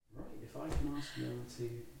I can ask you to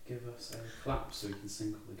give us a clap so we can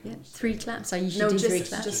sync all the cameras. 3 claps. I usually do 3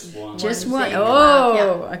 claps. Just one. Just one. Big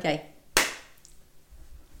Oh, clap, okay.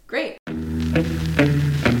 Great.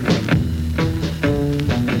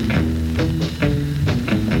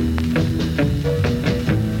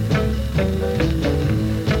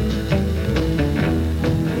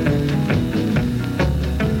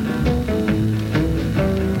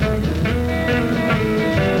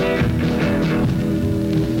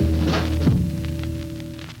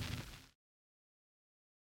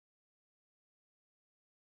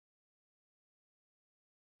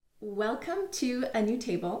 Welcome to A New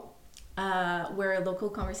Table, where local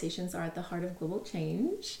conversations are at the heart of global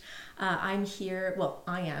change. I'm here,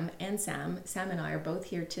 I am, and Sam. Sam and I are both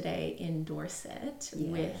here today in Dorset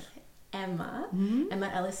with Emma,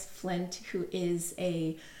 Emma Ellice Flint, who is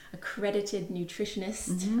a accredited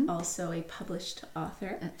nutritionist, also a published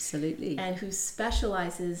author. Absolutely. And who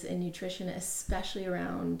specializes in nutrition, especially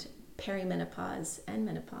around perimenopause and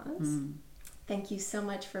menopause. Thank you so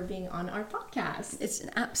much for being on our podcast. It's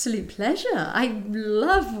an absolute pleasure. I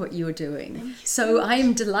love what you're doing. Thank you so I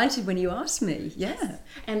am delighted when you asked me. Yeah. Yes.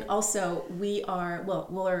 And also we are,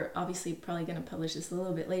 we're obviously probably going to publish this a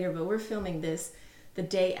little bit later, but we're filming this the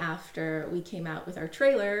day after we came out with our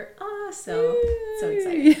trailer. So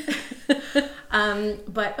excited.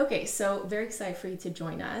 But okay, so very excited for you to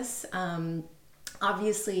join us.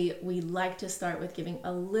 Obviously, we like to start with giving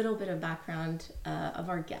a little bit of background of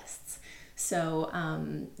our guests. So,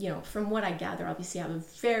 from what I gather, obviously you have a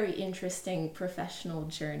very interesting professional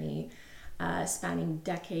journey spanning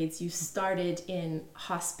decades. You started in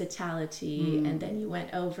hospitality and then you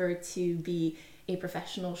went over to be a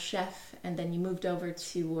professional chef, and then you moved over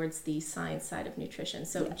towards the science side of nutrition.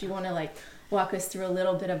 So do you want to walk us through a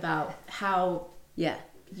little bit about how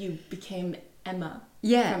you became Emma?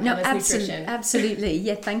 Absolutely.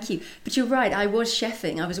 Yeah, thank you. But you're right, I was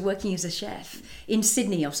chefing. I was working as a chef in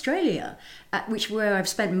Sydney, Australia, where I've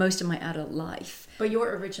spent most of my adult life. But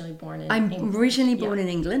you're originally born in England. I'm originally born in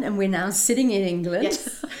England, and we're now sitting in England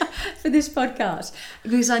for this podcast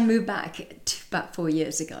because I moved back about 4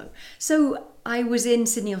 years ago. So I was in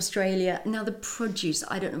Sydney, Australia. Now the produce,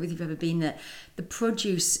 I don't know whether you've ever been there, the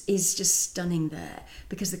produce is just stunning there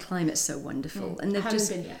because the climate's so wonderful. And they've just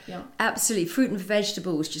been yet, absolutely fruit and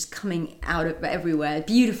vegetables just coming out of everywhere,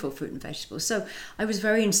 beautiful fruit and vegetables. So I was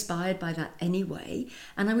very inspired by that anyway.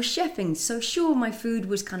 And I was chefing, so sure, my food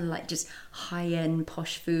was kind of like just high-end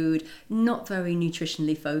posh food, not very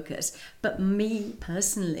nutritionally focused. But me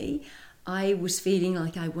personally, I was feeling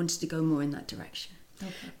like I wanted to go more in that direction.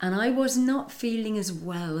 Okay. And I was not feeling as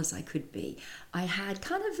well as I could be. I had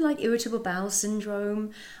kind of like irritable bowel syndrome.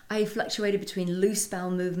 I fluctuated between loose bowel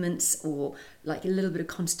movements or like a little bit of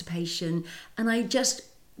constipation. And I just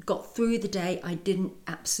got through the day. I didn't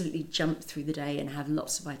absolutely jump through the day and have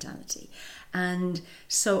lots of vitality. And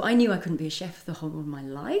so I knew I couldn't be a chef the whole of my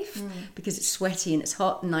life because it's sweaty and it's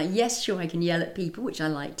hot. And I can yell at people, which I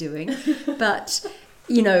like doing. But,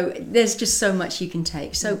 there's just so much you can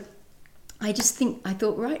take. So I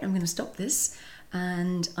thought, right, I'm going to stop this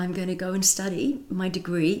and I'm going to go and study my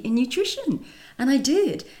degree in nutrition. And I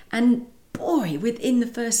did. And boy, within the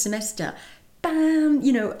first semester, bam,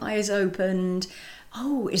 eyes opened.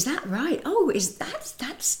 Oh, is that right? Oh,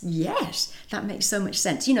 yes, that makes so much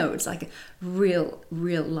sense. It's like a real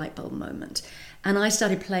light bulb moment. And I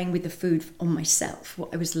started playing with the food on myself,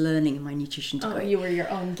 what I was learning in my nutrition degree. Oh, you were your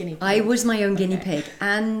own guinea pig. I was my own guinea pig.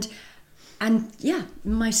 And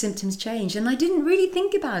my symptoms changed. And I didn't really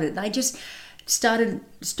think about it. I just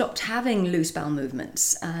stopped having loose bowel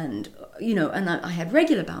movements and I had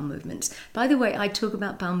regular bowel movements. By the way, I talk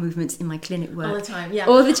about bowel movements in my clinic work. All the time, yeah.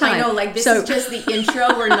 All the time. I know, this is just the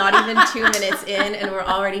intro. We're not even 2 minutes in and we're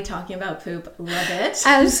already talking about poop. Love it.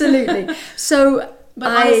 Absolutely. So,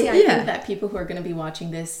 but honestly, I think that people who are going to be watching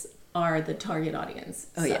this are the target audience.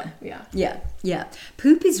 Oh, yeah.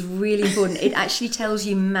 Poop is really important. It actually tells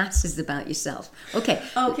you masses about yourself. Okay.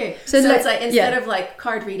 So it's like instead of like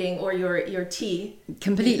card reading or your tea.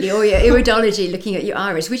 Completely. Or your iridology, looking at your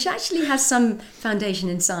iris, which actually has some foundation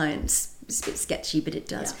in science. It's a bit sketchy, but it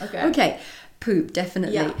does. Yeah, okay. Poop,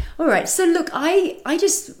 definitely. Yeah. All right. So look, I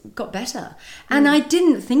just got better. And I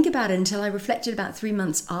didn't think about it until I reflected about 3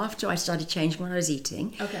 months after I started changing what I was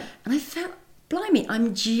eating. Okay. And I felt blimey,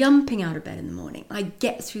 I'm jumping out of bed in the morning. I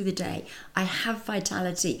get through the day. I have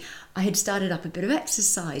vitality. I had started up a bit of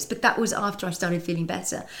exercise, but that was after I started feeling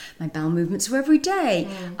better. My bowel movements were every day.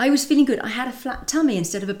 I was feeling good. I had a flat tummy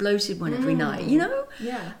instead of a bloated one every night, you know?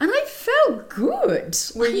 Yeah. And I felt good.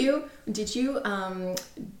 Did you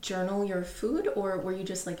journal your food, or were you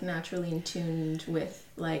just like naturally in tune with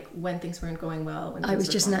like when things weren't going well? When I was things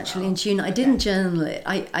were just going naturally well? in tune. I Okay. didn't journal it.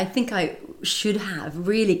 I think I should have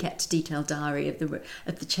really kept a detailed diary of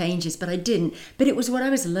the changes, but I didn't. But it was what I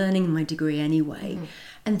was learning in my degree anyway.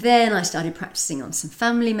 And then I started practicing on some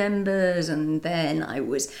family members, and then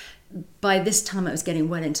by this time I was getting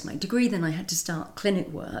well into my degree. Then I had to start clinic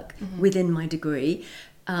work within my degree.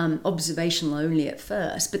 Observational only at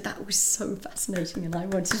first, but that was so fascinating, and I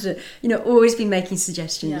wanted to, always be making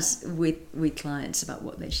suggestions with clients about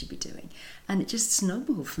what they should be doing, and it just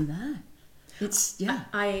snowballed from there.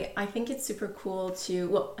 I think it's super cool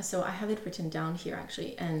to, so I have it written down here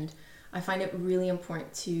actually, and I find it really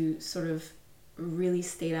important to sort of really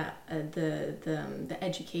state the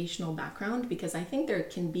educational background, because I think there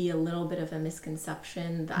can be a little bit of a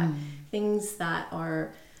misconception that things that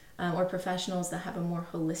are or professionals that have a more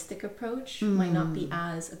holistic approach might not be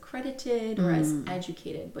as accredited or as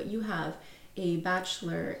educated, but you have a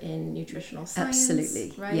bachelor in nutritional science,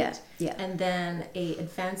 absolutely, right? Yeah. And then a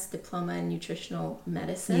advanced diploma in nutritional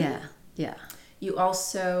medicine. Yeah. You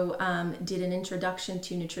also did an introduction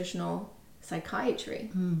to nutritional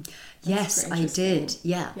psychiatry. Yes, super I did.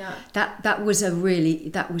 Yeah. Yeah. That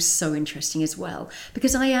was so interesting as well,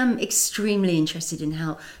 because I am extremely interested in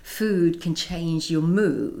how food can change your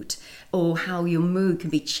mood, or how your mood can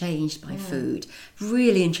be changed by food.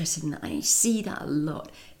 Really interested in that. I see that a lot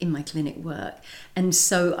in my clinic work, and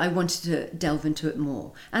so I wanted to delve into it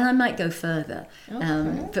more, and I might go further,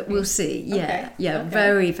 but we'll see. Okay.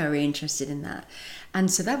 Very, very interested in that. And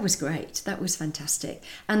so that was great. That was fantastic.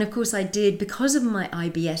 And of course I did, because of my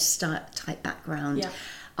IBS type background,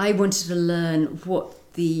 I wanted to learn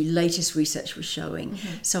what the latest research was showing.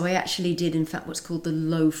 So I actually did, in fact, what's called the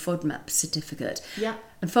low FODMAP certificate. Yeah.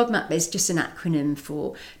 And FODMAP is just an acronym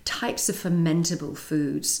for types of fermentable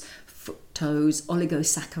foods: fructose,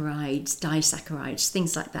 oligosaccharides, disaccharides,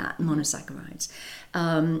 things like that, monosaccharides.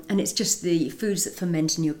 And it's just the foods that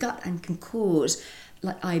ferment in your gut and can cause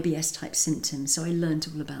like IBS type symptoms. So I learned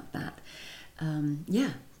all about that.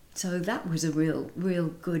 So that was a real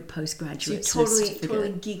good postgraduate. So you totally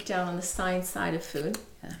geeked out on the science side of food.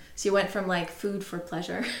 Yeah. So you went from like food for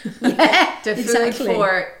pleasure to food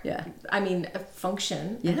for,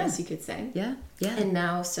 function, I guess you could say. Yeah. And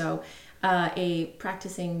now, a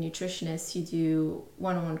practicing nutritionist, you do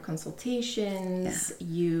one-on-one consultations.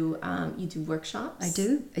 You do workshops. I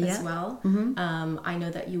do as well. I know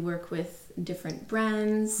that you work with different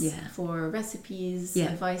brands for recipes,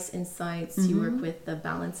 advice, insights. You work with the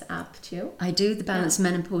Balance app too. I do the Balance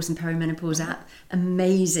Menopause and Perimenopause app.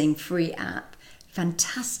 Amazing free app.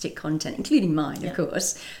 Fantastic content, including mine, of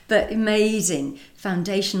course, but amazing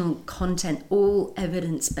foundational content, all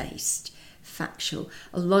evidence-based, factual.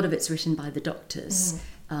 A lot of it's written by the doctors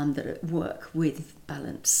that work with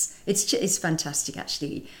Balance. It's fantastic,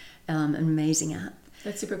 actually. An amazing app.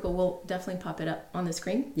 That's super cool. We'll definitely pop it up on the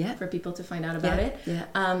screen for people to find out about it. Yeah.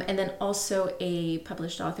 And then also a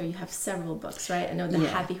published author. You have several books, right? I know the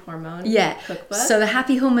Happy Hormone cookbook. So the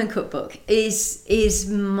Happy Hormone cookbook is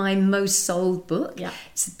my most sold book. Yeah.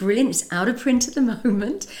 It's brilliant. It's out of print at the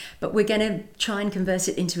moment, but we're going to try and convert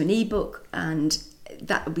it into an ebook, and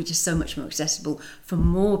that would be just so much more accessible for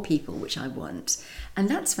more people, which I want. And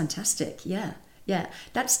that's fantastic. Yeah,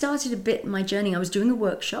 that started a bit my journey. I was doing a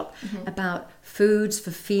workshop about foods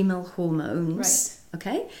for female hormones. Right.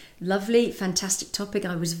 Okay, lovely, fantastic topic.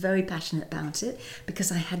 I was very passionate about it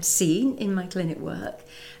because I had seen in my clinic work,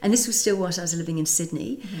 and this was still whilst I was living in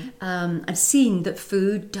Sydney, I'd seen that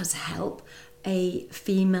food does help a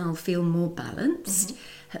female feel more balanced,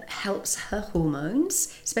 helps her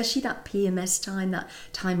hormones, especially that PMS time, that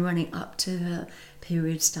time running up to her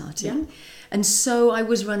period starting. Yeah. And so I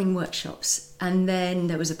was running workshops, and then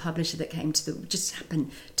there was a publisher that just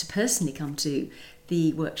happened to personally come to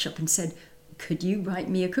the workshop and said, could you write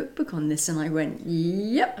me a cookbook on this? And I went,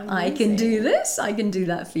 yep, amazing. I can do this. I can do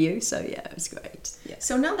that for you. So yeah, it was great. Yeah.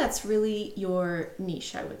 So now that's really your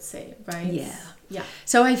niche, I would say, right? Yeah.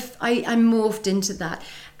 So I morphed into that.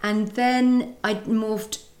 And then I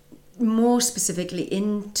morphed more specifically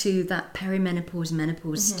into that perimenopause,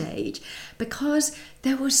 menopause stage, because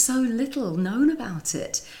there was so little known about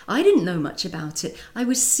it. I didn't know much about it. I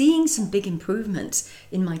was seeing some big improvements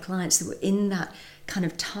in my clients that were in that kind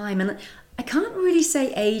of time. And I can't really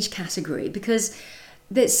say age category, because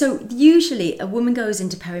So usually a woman goes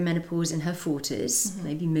into perimenopause in her 40s,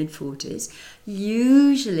 maybe mid 40s.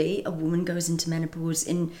 Usually a woman goes into menopause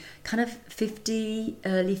in kind of 50,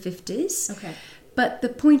 early 50s. Okay. But the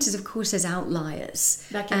point is, of course, there's outliers.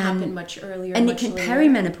 That can happen much earlier. And much later.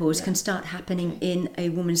 perimenopause can start happening in a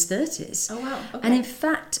woman's 30s. Oh, wow. Okay. And in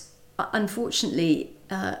fact, unfortunately,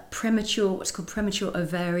 what's called premature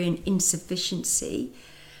ovarian insufficiency,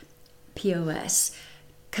 POS,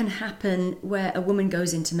 can happen where a woman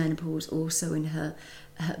goes into menopause also in her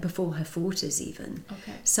before her 40s even.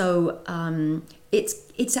 Okay. So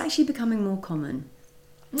it's actually becoming more common.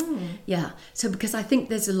 Yeah. So because I think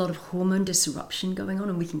there's a lot of hormone disruption going on,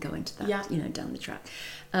 and we can go into that, down the track.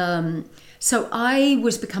 So I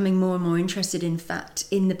was becoming more and more interested, in fact,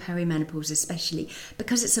 in the perimenopause, especially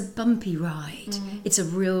because it's a bumpy ride. It's a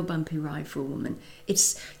real bumpy ride for a woman.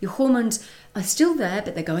 It's your hormones are still there,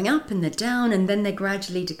 but they're going up and they're down, and then they're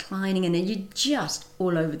gradually declining, and then you're just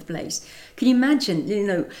all over the place. Can you imagine?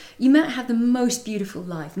 You might have the most beautiful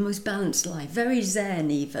life, the most balanced life, very zen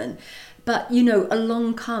even, but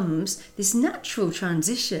along comes this natural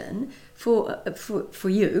transition for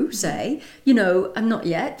you, say, I'm not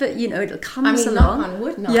yet, but it'll come along. Knock on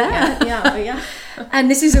wood, not yet. Yeah.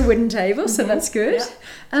 And this is a wooden table, so that's good.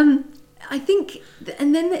 Yeah. I think,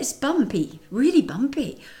 and then it's bumpy, really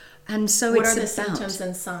bumpy. And so what are the symptoms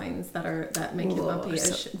and signs that make you bumpy?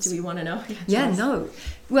 Do we want to know? No.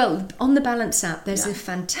 Well, on the Balance app, there's a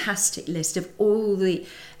fantastic list of all the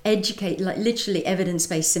literally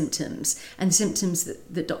evidence-based symptoms and symptoms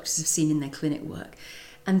that doctors have seen in their clinic work.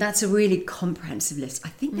 And that's a really comprehensive list. I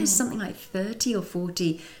think there's something like 30 or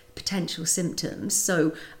 40 potential symptoms.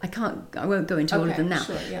 So I won't go into all of them now.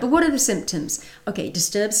 Sure, yeah. But what are the symptoms? Okay,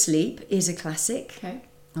 disturbed sleep is a classic.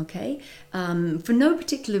 Okay. For no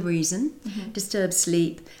particular reason, disturbed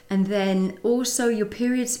sleep. And then also your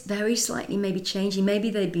periods very slightly maybe changing.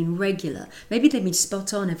 Maybe they've been regular. Maybe they've been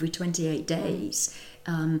spot on every 28 days.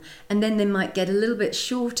 And then they might get a little bit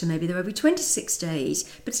shorter. Maybe they're every 26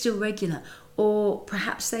 days, but still regular. Or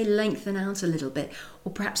perhaps they lengthen out a little bit,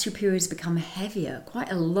 or perhaps your periods become heavier,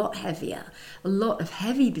 quite a lot heavier, a lot of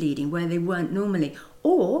heavy bleeding where they weren't normally,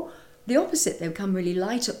 or the opposite, they become really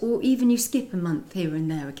lighter, or even you skip a month here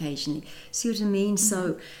and there occasionally. See what I mean?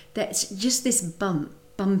 So that's just this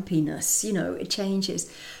bumpiness, it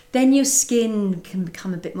changes. Then your skin can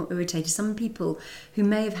become a bit more irritated. Some people who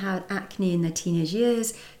may have had acne in their teenage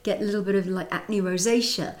years get a little bit of like acne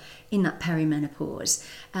rosacea in that perimenopause.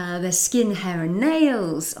 Their skin, hair and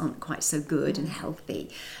nails aren't quite so good and healthy.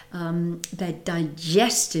 Their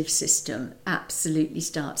digestive system absolutely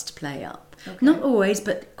starts to play up. Okay. Not always,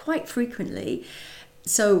 but quite frequently.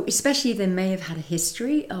 So especially if they may have had a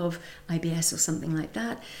history of IBS or something like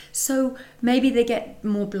that. So maybe they get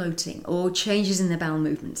more bloating or changes in their bowel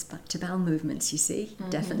movements. Back to bowel movements, you see.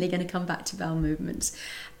 Definitely going to come back to bowel movements.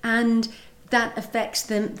 And that affects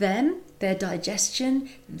them, their digestion,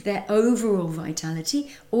 their overall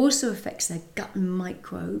vitality, also affects their gut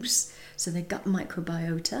microbes, so their gut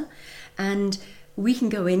microbiota. And we can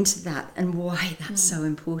go into that and why that's so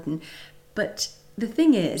important. But the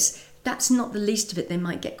thing is, that's not the least of it. They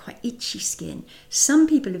might get quite itchy skin. Some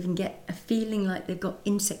people even get a feeling like they've got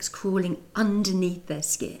insects crawling underneath their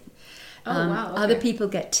skin. Oh, wow. Okay. Other people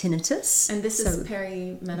get tinnitus. And this is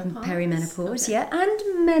perimenopause? Perimenopause, yeah,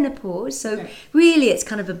 and menopause. So really it's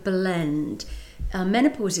kind of a blend.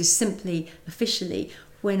 Menopause is simply, officially,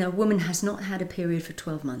 when a woman has not had a period for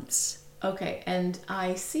 12 months. Okay, and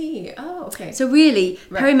I see. Oh, okay. So really,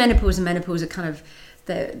 perimenopause and menopause are kind of,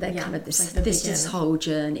 they're kind of this whole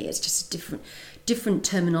journey. It's just a different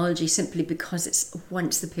terminology simply because it's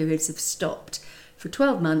once the periods have stopped for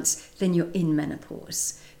 12 months, then you're in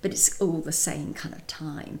menopause. But it's all the same kind of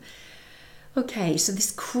time. Okay, so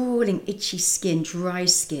this crawling, itchy skin, dry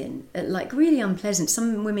skin, like really unpleasant.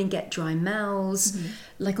 Some women get dry mouths,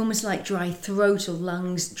 like almost like dry throat or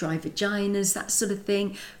lungs, dry vaginas, that sort of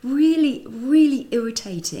thing. Really, really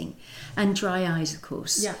irritating. And dry eyes, of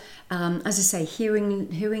course. Yeah. As I say,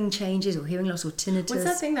 hearing changes or hearing loss or tinnitus. What's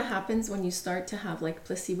that thing that happens when you start to have like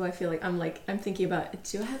placebo? I feel like I'm thinking about,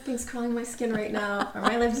 do I have things crawling my skin right now? Are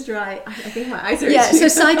my lips dry? I think my eyes are itchy. So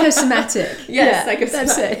psychosomatic.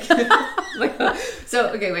 Psychosomatic. That's it. So,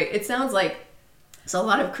 okay, wait. It sounds like, so a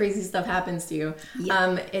lot of crazy stuff happens to you.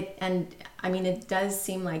 Yeah. It does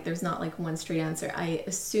seem like there's not like one straight answer. I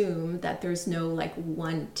assume that there's no like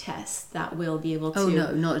one test that will be able to. Oh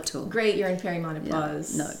no, not at all. Great, you're in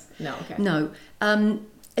perimenopause. No. Okay. No.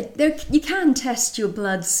 You can test your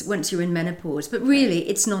bloods once you're in menopause, but really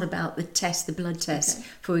it's not about the blood test. Okay.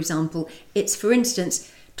 For example, it's, for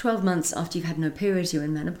instance, 12 months after you've had no periods, you're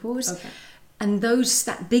in menopause. Okay.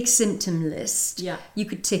 that big symptom list, Yeah. you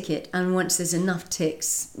could tick it, and once there's enough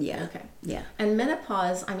ticks, Okay. yeah. And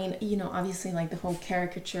menopause, I mean, obviously like the whole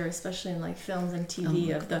caricature, especially in like films and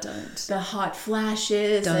TV of the hot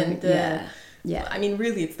flashes and the yeah. I mean,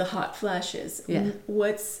 really, it's the hot flashes. Yeah.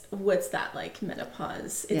 What's that like,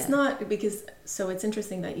 menopause? It's not because. So it's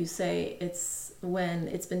interesting that you say it's when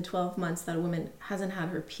it's been 12 months that a woman hasn't had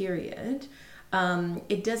her period.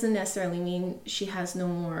 It doesn't necessarily mean she has no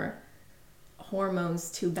more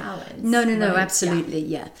hormones to balance. No, right? absolutely,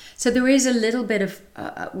 yeah. So there is a little bit of.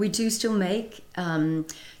 We do still make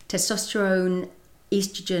testosterone,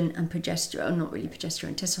 estrogen, and progesterone. Not really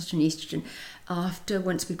progesterone, testosterone, estrogen.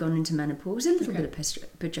 Once we've gone into menopause, a little bit of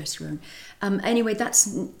progesterone. Anyway,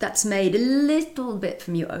 that's made a little bit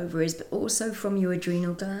from your ovaries, but also from your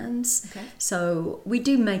adrenal glands. Okay. So we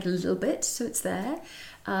do make a little bit, so it's there.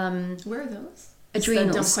 Where are those?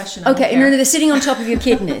 Adrenals. It's the dumb question. Okay, no, they're sitting on top of your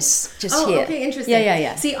kidneys, just here. Okay, interesting.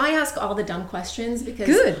 Yeah. See, I ask all the dumb questions because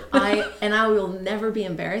Good. I will never be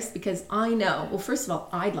embarrassed because I know. Well, first of all,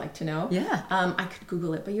 I'd like to know. Yeah. I could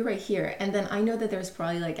Google it, but you're right here, and then I know that there's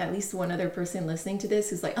probably like at least one other person listening to this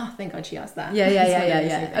who's like, oh, thank God she asked that.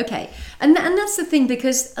 Yeah. Okay, and that's the thing,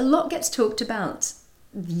 because a lot gets talked about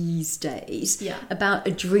these days about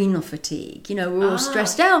adrenal fatigue. We're all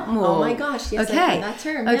stressed out more. Oh my gosh, yes, okay. I've heard that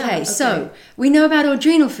term. Okay, so we know about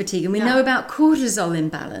adrenal fatigue, and we know about cortisol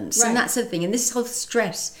imbalance, Right. and that's the thing, and this whole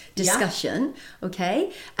stress discussion,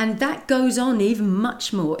 okay, and that goes on even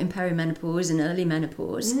much more in perimenopause and early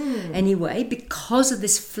menopause anyway, because of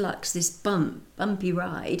this flux, this bumpy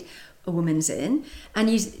ride a woman's in,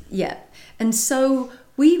 and so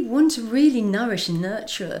we want to really nourish and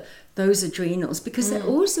nurture those adrenals, because they're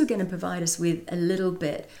also going to provide us with a little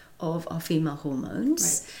bit of our female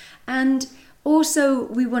hormones. Right. And also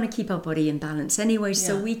we want to keep our body in balance anyway,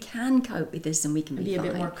 so we can cope with this and we can be a fine.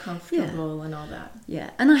 bit more comfortable and all that.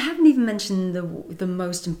 Yeah, and I haven't even mentioned the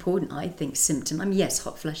most important, I think, symptom. I mean, yes,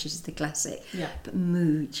 hot flushes is the classic, but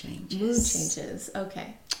mood changes. Mood changes,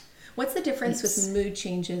 okay. What's the difference with mood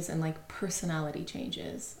changes and like personality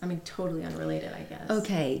changes? I mean, totally unrelated, I guess.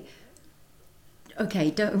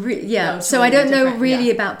 Okay, don't really, No, so I don't know different.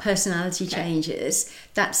 really about personality changes.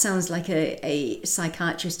 That sounds like a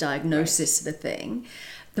psychiatrist diagnosis sort of thing.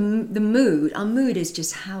 The mood, our mood is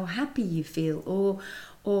just how happy you feel,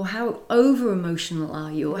 or how over emotional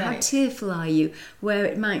are you, or how tearful are you, where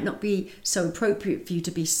it might not be so appropriate for you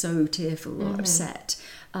to be so tearful or upset.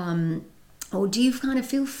 Or do you kind of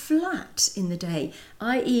feel flat in the day?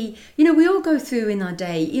 I.e., we all go through in our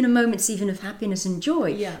day, moments even of happiness and joy.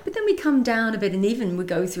 Yeah. But then we come down a bit, and even we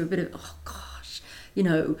go through a bit of, oh gosh,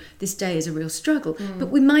 this day is a real struggle. But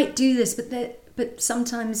we might do this, but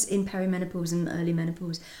sometimes in perimenopause and early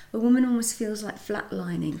menopause, a woman almost feels like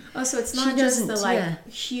flatlining. Oh, so it's not just the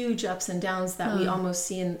huge ups and downs that we almost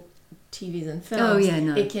see in TVs and films. Oh yeah,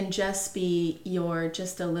 no. It can just be you're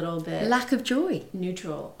just a little bit lack of joy.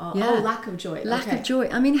 Neutral. Oh, lack of joy. Lack of joy.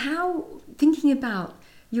 I mean, how, thinking about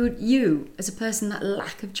you as a person, that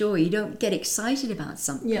lack of joy, you don't get excited about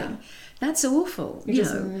something. Yeah. That's awful. You're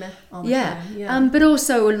just meh all the time. Yeah. But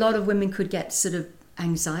also a lot of women could get sort of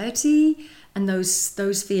anxiety, and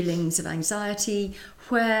those feelings of anxiety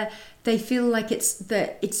where they feel like it's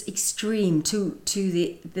extreme to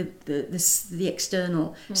the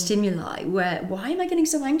external stimuli. Why am I getting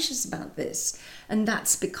so anxious about this? And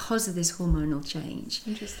that's because of this hormonal change.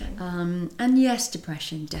 Interesting. And yes,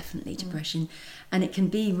 depression, definitely depression, and it can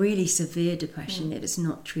be really severe depression if it's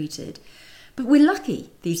not treated. But we're lucky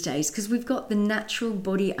these days because we've got the natural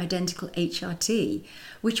body identical HRT,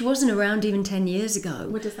 which wasn't around even 10 years ago.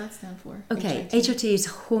 What does that stand for? Okay, HRT is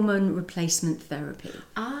hormone replacement therapy.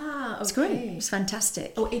 Ah, okay. It's great. It's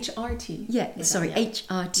fantastic. Oh, HRT. Yeah, sorry,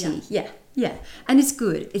 HRT. Yeah. And it's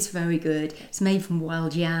good. It's very good. It's made from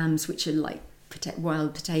wild yams, which are like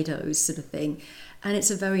wild potatoes sort of thing. And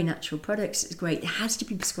it's a very natural product. It's great. It has to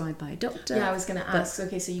be prescribed by a doctor. Yeah, I was going to ask.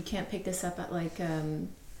 Okay, so you can't pick this up at like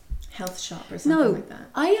health shop or something like that. No,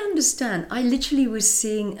 I understand. I literally was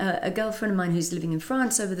seeing a girlfriend of mine who's living in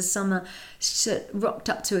France over the summer. She rocked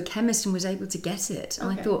up to a chemist and was able to get it.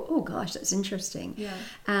 And I thought, oh gosh, that's interesting. Yeah.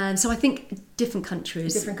 And so I think different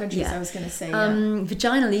countries. I was going to say.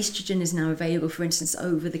 Vaginal estrogen is now available, for instance,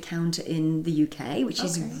 over the counter in the UK, which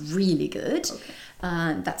is really good.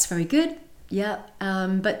 Okay. That's very good. Yeah.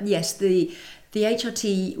 But yes, the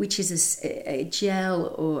HRT, which is a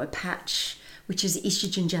gel or a patch, which is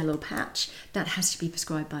estrogen gel or patch, that has to be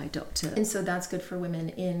prescribed by a doctor. And so that's good for women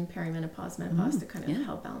in perimenopause, menopause to kind of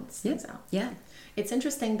help balance things out. Yeah. It's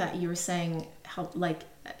interesting that you were saying how, like,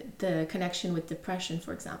 the connection with depression,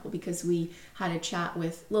 for example, because we had a chat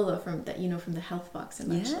with Lola from the Health Box in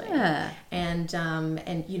Lechley. Yeah.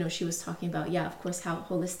 And you know, she was talking about, of course, how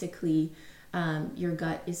holistically your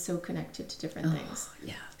gut is so connected to different things.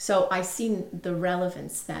 Yeah. So I've seen the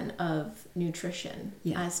relevance then of nutrition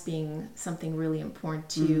as being something really important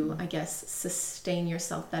to, I guess, sustain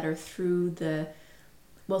yourself better through the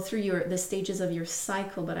stages of your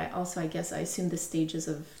cycle, but I guess I assume the stages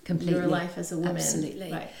of your life as a woman.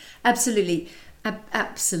 Absolutely. Right. Absolutely.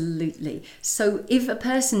 Absolutely. So if a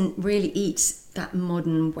person really eats that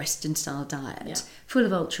modern Western style diet full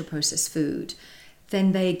of ultra processed food,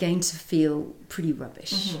 then they're going to feel pretty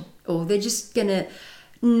rubbish, or they're just gonna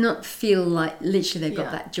not feel like literally they've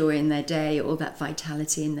got that joy in their day or that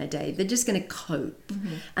vitality in their day. They're just going to cope,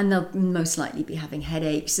 and they'll most likely be having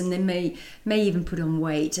headaches, and they may even put on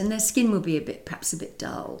weight, and their skin will be perhaps a bit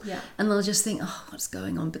dull, and they'll just think, oh, what's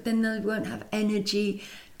going on? But then they won't have energy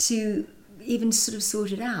to even sort of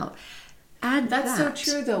sort it out. That's so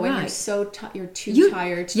true, though. When you're too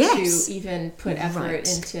tired to even put effort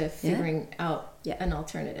into figuring out an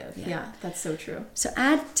alternative. Yeah, that's so true. So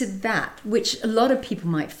add to that, which a lot of people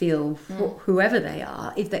might feel, whoever they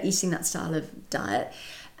are, if they're eating that style of diet,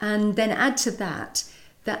 and then add to that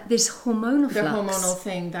this hormonal flux. The hormonal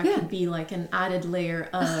thing that could be like an added layer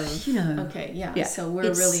of, so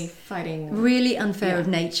we're really fighting. Really unfair of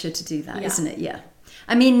nature to do that, isn't it? Yeah.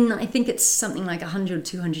 I mean, I think it's something like 100 or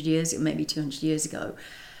 200 years, maybe 200 years ago,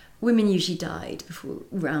 women usually died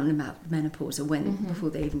around about menopause, or before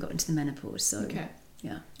they even got into the menopause. So,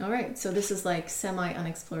 all right. So this is like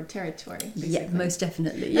semi-unexplored territory, basically. Yeah, most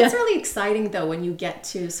definitely. That's really exciting, though, when you get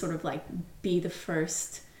to sort of like be the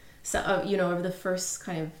first, over the first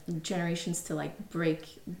kind of generations to like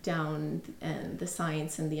break down the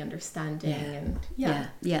science and the understanding.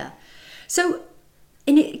 So,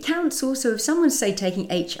 and it counts also if someone's, say, taking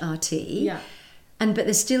HRT, but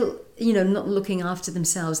they're still, not looking after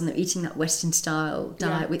themselves, and they're eating that Western style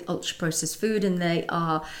diet with ultra processed food, and they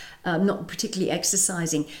are not particularly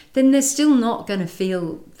exercising, then they're still not going to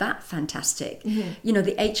feel that fantastic. The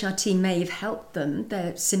HRT may have helped them,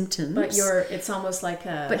 their symptoms. But it's almost like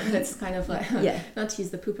it's kind of like, not to use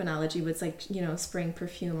the poop analogy, but it's like, spraying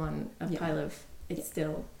perfume on a pile of, it's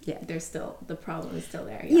still, there's still, the problem is still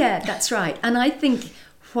there. Yeah, that's right. And I think,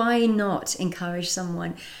 why not encourage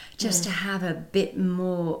someone just to have a bit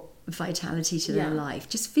more vitality to their life,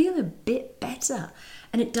 just feel a bit better,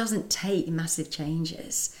 and it doesn't take massive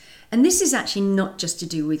changes. And this is actually not just to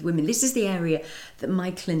do with women. This is the area that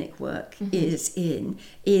my clinic work is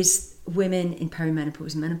women in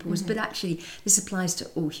perimenopause and menopause, but actually this applies to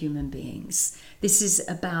all human beings. This is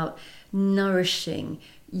about nourishing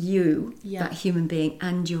you, that human being,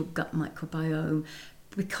 and your gut microbiome.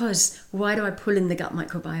 Because why do I pull in the gut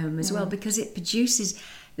microbiome as well? Because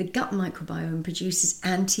the gut microbiome produces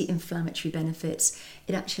anti-inflammatory benefits.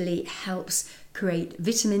 It actually helps create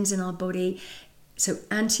vitamins in our body. So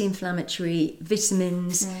anti-inflammatory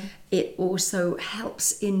vitamins. It also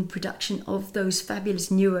helps in production of those fabulous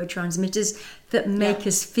neurotransmitters that make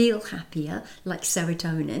us feel happier, like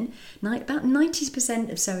serotonin. About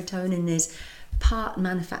 90% of serotonin is part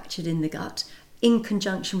manufactured in the gut in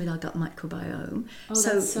conjunction with our gut microbiome. Oh,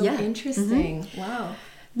 that's so interesting. Wow.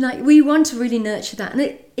 Like, we want to really nurture that. And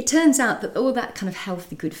it turns out that all that kind of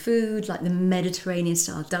healthy, good food, like the Mediterranean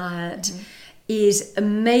style diet, is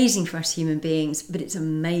amazing for us human beings, but it's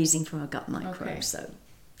amazing for our gut microbes. So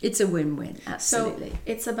it's a win-win, absolutely. So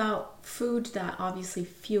it's about food that obviously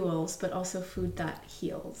fuels, but also food that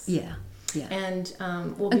heals. Yeah. And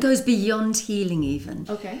it goes beyond healing even.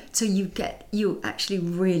 Okay. So you actually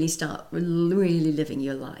really start really living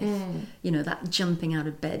your life. That jumping out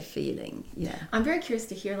of bed feeling. Yeah. I'm very curious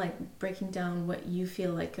to hear, like, breaking down what you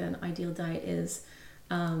feel like an ideal diet is,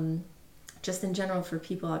 just in general for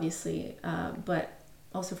people, obviously, but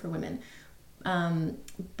also for women.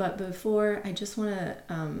 But before, I just want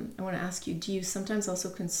to ask you, do you sometimes also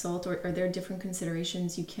consult, or are there different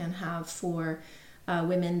considerations you can have for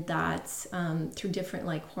women that through different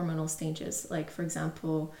like hormonal stages, like for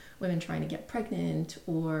example women trying to get pregnant,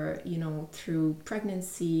 or through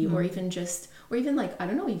pregnancy, or even like, I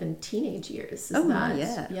don't know, even teenage years.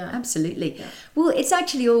 Absolutely. Well, it's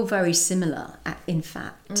actually all very similar, in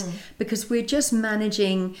fact, because we're just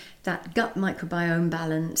managing that gut microbiome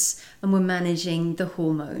balance, and we're managing the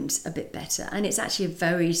hormones a bit better, and it's actually a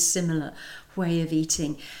very similar way of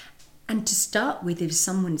eating. And to start with, if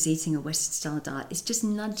someone's eating a Western style diet, it's just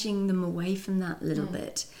nudging them away from that a little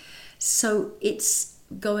bit. So it's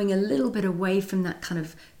going a little bit away from that kind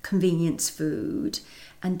of convenience food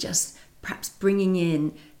and just perhaps bringing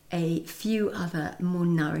in a few other more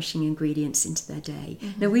nourishing ingredients into their day.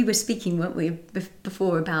 Now, we were speaking, weren't we,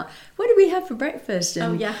 before about what do we have for breakfast?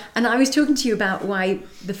 And I was talking to you about why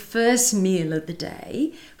the first meal of the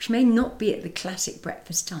day, which may not be at the classic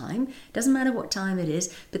breakfast time, doesn't matter what time it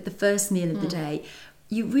is, but the first meal of the day,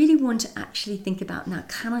 you really want to actually think about, now,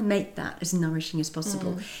 can I make that as nourishing as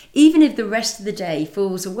possible? Even if the rest of the day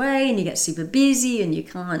falls away and you get super busy and you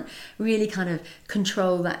can't really kind of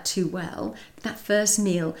control that too well, that first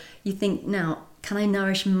meal, you think, now, can I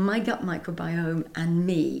nourish my gut microbiome and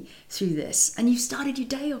me through this? And you started your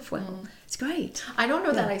day off well. It's great. I don't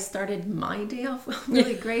know that I started my day off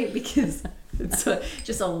really great because it's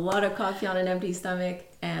just a lot of coffee on an empty stomach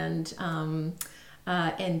and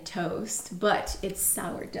toast, but it's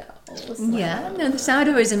sourdough. So the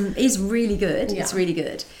sourdough is really good. Yeah. It's really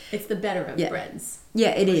good. It's the better of breads.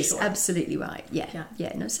 Yeah, it is. Sure. Absolutely right. Yeah.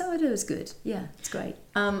 No, sourdough is good. Yeah, it's great.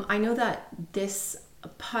 I know that this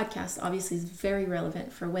podcast obviously is very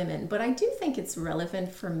relevant for women, but I do think it's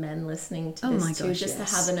relevant for men listening to this too, just to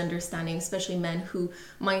have an understanding, especially men who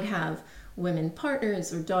might have women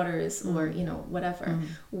partners or daughters or whatever.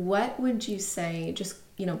 What would you say, just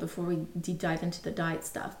before we deep dive into the diet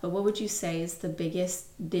stuff, but what would you say is the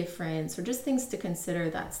biggest difference, or just things to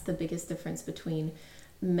consider that's the biggest difference between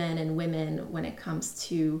men and women when it comes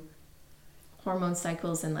to hormone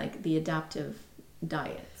cycles and like the adaptive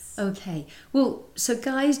diets? Okay, well, so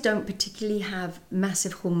guys don't particularly have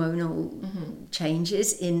massive hormonal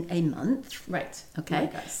changes in a month. Right.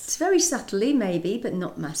 Okay. It's very subtly maybe, but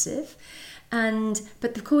not massive.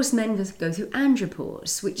 But of course men go through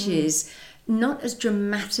andropause, which is not as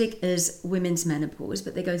dramatic as women's menopause,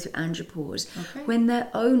 but they go through andropause when their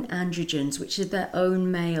own androgens, which are their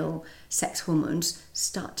own male sex hormones,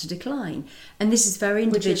 start to decline. And this is very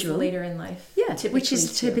individual. Which is later in life. Yeah, which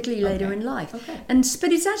is typically later in life. Okay.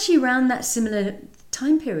 But it's actually around that similar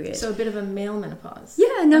time period. So a bit of a male menopause.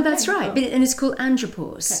 Yeah, no, that's right. Oh. And it's called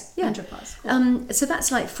andropause. Okay. Yeah. Andropause. Cool. So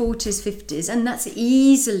that's like 40s, 50s, and that's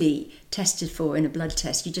easily tested for in a blood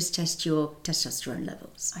test. You just test your testosterone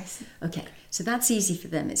levels. I see. Okay, so that's easy for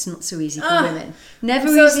them. It's not so easy for women. Never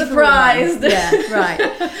I'm so easy surprised. for women. Yeah, right.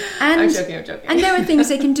 And, I'm joking. And there are things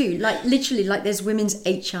they can do, like literally, like there's women's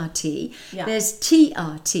HRT. Yeah. There's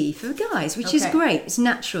TRT for guys, which is great. It's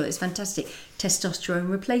natural. It's fantastic. Testosterone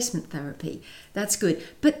replacement therapy. That's good.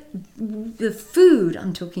 But the food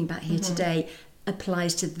I'm talking about here today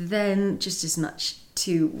applies to them just as much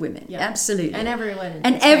to women. Yeah. Absolutely. And everyone.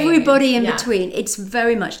 And everybody in between. It's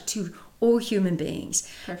very much to all human beings.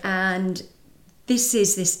 Perfect. And this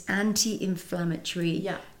is this anti-inflammatory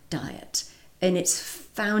diet. And it's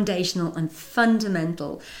foundational and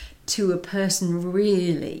fundamental to a person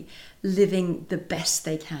really living the best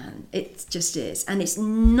they can. It just is. And it's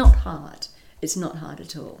not hard. It's not hard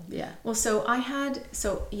at all. Yeah. Well, obviously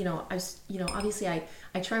I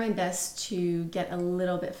try my best to get a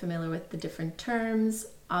little bit familiar with the different terms.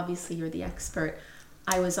 Obviously, you're the expert.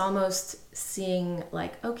 I was almost seeing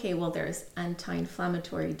like, okay, well, there's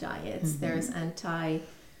anti-inflammatory diets. There's related to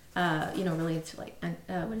like,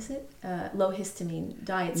 low histamine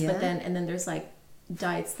diets. Yeah. But then there's like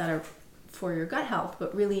diets that are for your gut health,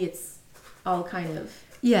 but really it's all kind of...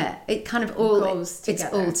 Yeah, it kind of all goes together.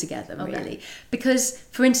 It's all together, really. Because,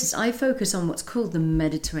 for instance, I focus on what's called the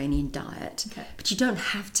Mediterranean diet, but you don't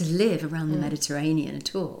have to live around the Mediterranean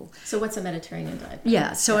at all. So what's a Mediterranean diet?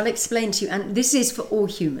 Yeah, so I'll explain to you, and this is for all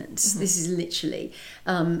humans. This is literally.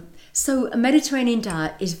 So a Mediterranean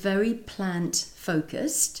diet is very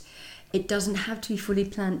plant-focused. It doesn't have to be fully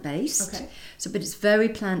plant-based, but it's very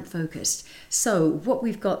plant-focused. So what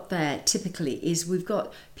we've got there typically is we've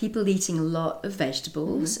got people eating a lot of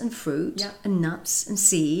vegetables and fruit and nuts and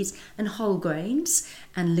seeds and whole grains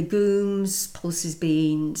and legumes, pulses,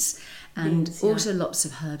 beans, and also lots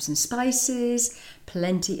of herbs and spices,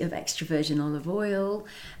 plenty of extra virgin olive oil,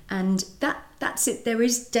 and that's it. There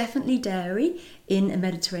is definitely dairy in a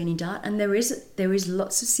Mediterranean diet, and there is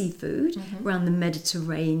lots of seafood around the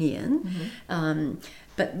Mediterranean.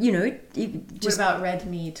 But what about red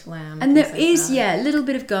meat, lamb? And there is a little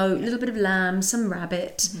bit of goat, a little bit of lamb, some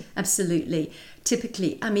rabbit. Absolutely.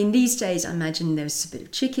 Typically, I mean, these days I imagine there's a bit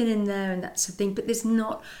of chicken in there and that sort of thing, but there's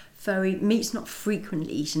not meat's not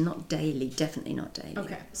frequently eaten, not daily, definitely not daily.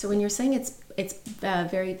 Okay, so when you're saying it's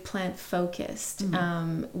very plant focused,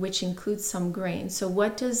 which includes some grains. So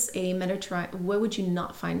what would you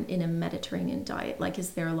not find in a Mediterranean diet? Like,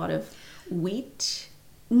 is there a lot of wheat?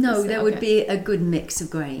 No, there would be a good mix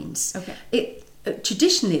of grains. Okay.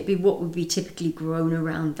 traditionally it'd be what would be typically grown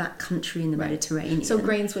around that country in the Mediterranean. So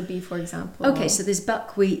grains would be, for example. Okay, so there's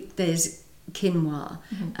buckwheat, there's quinoa,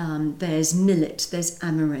 there's millet, there's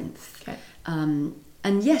amaranth. Okay.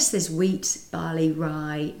 And yes, there's wheat, barley,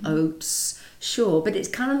 rye, oats, sure, but it's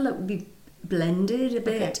kind of like would be blended a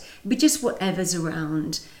bit. Okay. It'd be just whatever's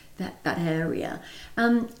around that area.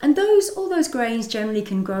 And all those grains generally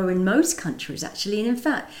can grow in most countries actually, and in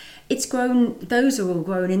fact, those are all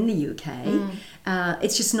grown in the UK.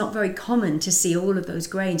 It's just not very common to see all of those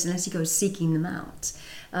grains unless you go seeking them out.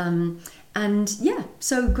 And yeah,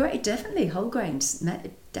 so great, definitely whole grains,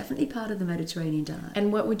 definitely part of the Mediterranean diet.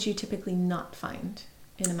 And what would you typically not find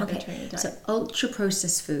in a Mediterranean diet? So ultra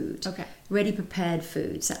processed food, ready prepared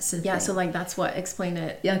foods, that sort of thing. So like that's what, explain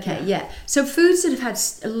it. Okay, yeah. So foods that have had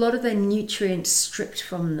a lot of their nutrients stripped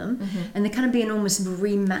from them, and they're kind of being almost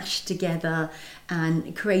remashed together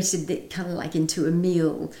and created it kind of like into a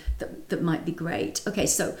meal that might be great. Okay,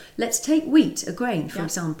 so let's take wheat, a grain, for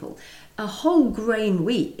example. A whole grain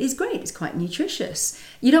wheat is great. It's quite nutritious.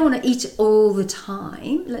 You don't want to eat it all the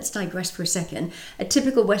time. Let's digress for a second. A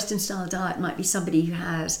typical Western style diet might be somebody who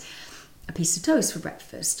has a piece of toast for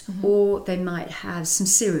breakfast, or they might have some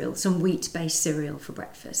cereal, some wheat-based cereal for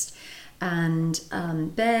breakfast. And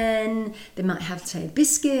then they might have, say, a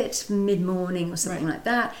biscuit mid-morning or something like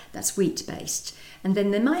that. That's wheat-based. And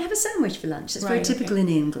then they might have a sandwich for lunch. That's very typical in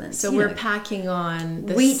England. So we're packing on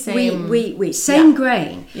the wheat, same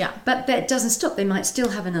grain. Yeah. But that doesn't stop. They might still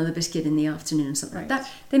have another biscuit in the afternoon or something like that.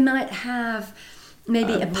 They might have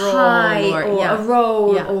maybe a pie or a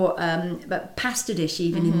roll or a pasta dish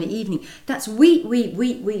even in the evening. That's wheat.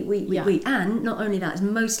 And not only that,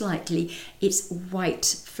 most likely it's white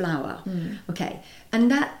flour. Okay.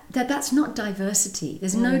 And that's not diversity.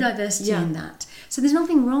 There's no diversity in that. So there's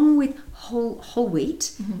nothing wrong with whole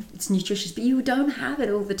wheat. It's nutritious, but you don't have it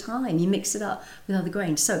all the time. You mix it up with other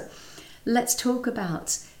grains. So let's talk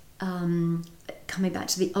about coming back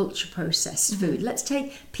to the ultra processed food. Let's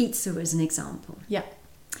take pizza as an example. Yeah.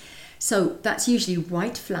 So that's usually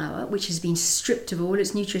white flour, which has been stripped of all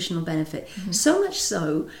its nutritional benefit. So much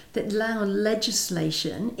so that now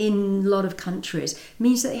legislation in a lot of countries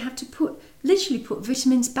means that they have to literally put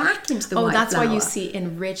vitamins back into the white flour. Oh, that's why you see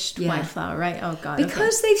enriched white flour, right? Oh, God.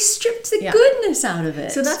 Because they've stripped the goodness out of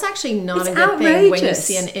it. So that's actually not a good thing when you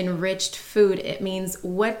see an enriched food. It means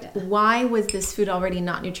why was this food already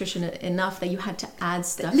not nutrition enough that you had to add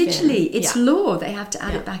stuff Literally, in? it's law. They have to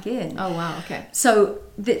add it back in. Oh, wow. Okay. So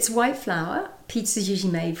it's white flour. Pizza's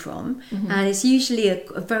usually made from, and it's usually a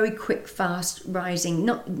very quick, fast rising.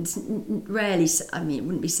 Rarely, I mean, it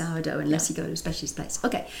wouldn't be sourdough unless you go to a specialist place.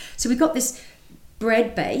 Okay, so we've got this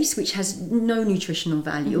bread base which has no nutritional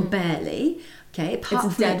value or barely. Okay, apart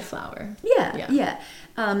it's from dead flour. Yeah.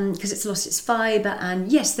 Because it's lost its fibre, and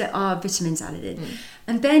yes, there are vitamins added in.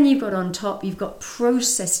 And then you've got on top, you've got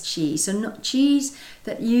processed cheese. So not cheese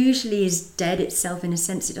that usually is dead itself in a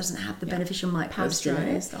sense. It doesn't have the beneficial microbes in it.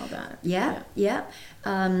 Pasteurized, all that. Yeah.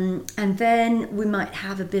 And then we might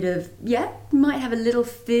have a little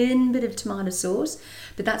thin bit of tomato sauce,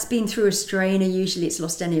 but that's been through a strainer. Usually it's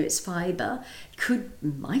lost any of its fibre.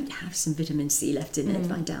 Might have some vitamin C left in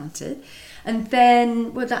it, I doubt it. And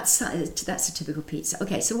then, that's a typical pizza.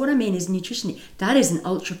 Okay, so what I mean is nutritionally, that is an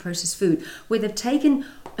ultra processed food where they've taken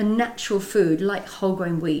a natural food like whole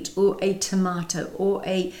grain wheat or a tomato or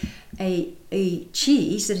a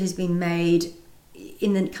cheese that has been made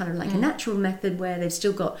in the kind of like a natural method where they've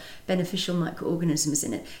still got beneficial microorganisms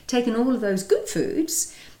in it. Taken all of those good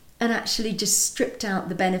foods and actually just stripped out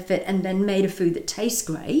the benefit and then made a food that tastes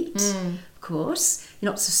great. Of course,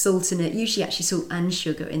 not so salt in it. Usually, actually, salt and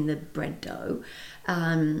sugar in the bread dough,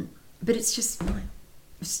 but it's just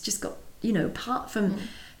got apart from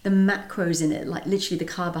the macros in it, like literally the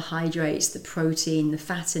carbohydrates, the protein, the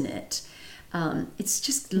fat in it. It's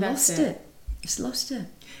just lost it. It's lost it.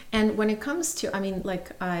 And when it comes to,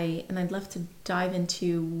 I'd love to dive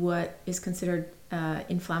into what is considered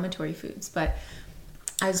inflammatory foods, but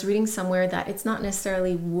I was reading somewhere that it's not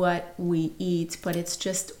necessarily what we eat, but it's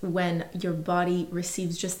just when your body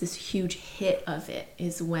receives just this huge hit of it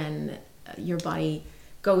is when your body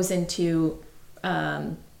goes into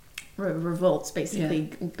revolts,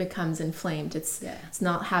 basically becomes inflamed. It's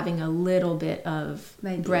not having a little bit of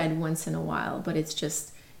bread once in a while, but it's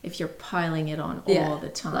just if you're piling it on all the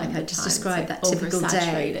time. Like I just described, that typical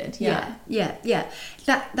oversaturated. Yeah.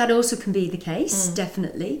 That also can be the case,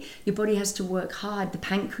 definitely. Your body has to work hard. The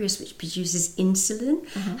pancreas, which produces insulin,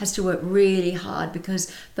 has to work really hard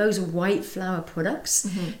because those white flour products,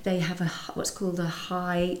 they have what's called a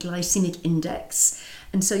high glycemic index.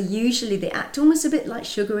 And so usually they act almost a bit like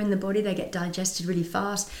sugar in the body. They get digested really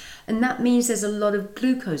fast. And that means there's a lot of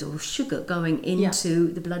glucose or sugar going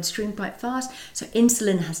into the bloodstream quite fast. So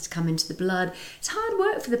insulin has to come into the blood. It's hard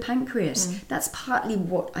work for the pancreas. That's partly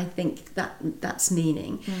what I think that's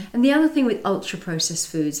meaning. And the other thing with ultra-processed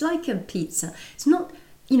foods, like a pizza, it's not,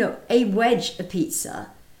 a wedge of pizza.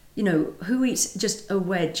 Who eats just a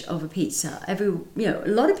wedge of a pizza? A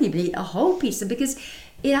lot of people eat a whole pizza because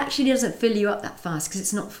it actually doesn't fill you up that fast because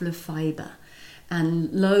it's not full of fiber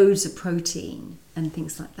and loads of protein and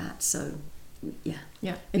things like that. So, yeah,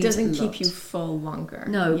 it doesn't keep you full longer.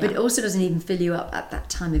 No, but it also doesn't even fill you up at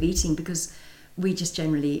that time of eating because we just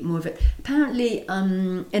generally eat more of it. Apparently,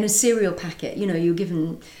 in a cereal packet, you're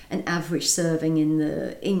given an average serving in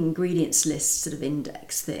the ingredients list sort of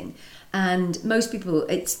index thing. And most people,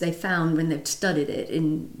 they found when they've studied it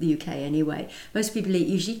in the UK anyway, most people eat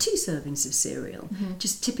usually 2 servings of cereal,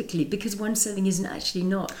 just typically because 1 serving isn't actually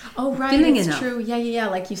not filling enough. True. Yeah.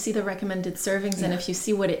 Like you see the recommended servings, and if you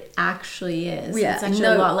see what it actually is, it's actually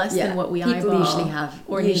a lot less than what we people eyeball usually have.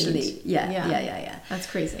 Or usually, yeah. That's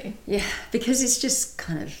crazy. Yeah, because it's just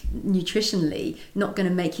kind of nutritionally not going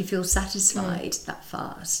to make you feel satisfied that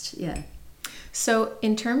fast. Yeah. So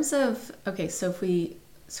in terms of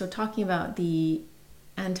So talking about the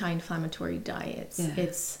anti-inflammatory diets,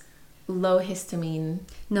 it's low histamine.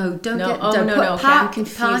 No, park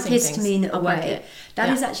histamine away. That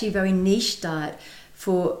is actually a very niche diet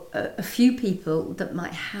for a few people that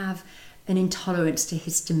might have an intolerance to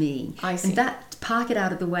histamine. I see. And that, park it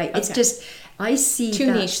out of the way. It's just, I see too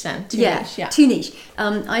that, niche then. Too niche.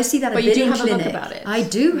 I see that but a bit in clinic. But you do have a book about it. I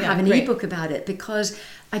do have an ebook about it because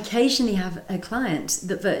I occasionally have a client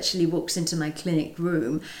that virtually walks into my clinic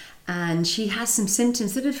room and she has some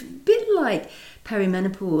symptoms that are a bit like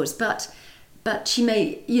perimenopause, but she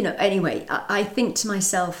may, anyway, I think to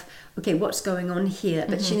myself, okay, what's going on here?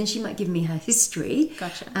 But then she might give me her history.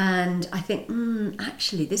 Gotcha. And I think,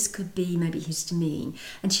 actually, this could be maybe histamine.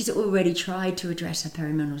 And she's already tried to address her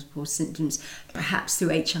perimenopause symptoms, perhaps through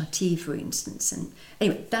HRT, for instance. And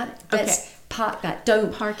anyway, let's park that.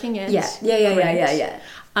 Don't parking it. Yeah.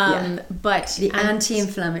 But the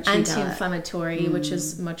anti-inflammatory, which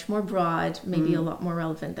is much more broad, maybe a lot more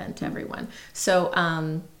relevant than to everyone. So,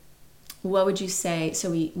 what would you say? So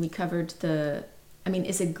we covered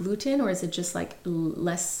is it gluten or is it just like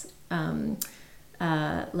less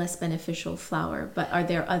beneficial flour? But are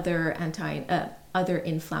there other other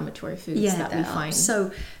inflammatory foods that we find?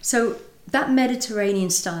 So that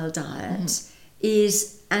Mediterranean style diet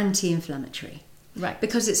is anti-inflammatory, right?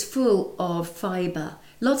 Because it's full of fiber,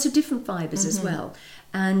 lots of different fibers as well,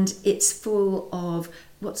 and it's full of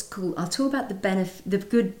what's called. I'll talk about the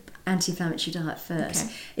good anti-inflammatory diet first.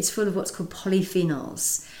 Okay. It's full of what's called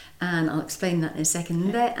polyphenols. And I'll explain that in a second.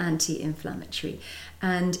 Okay. They're anti-inflammatory.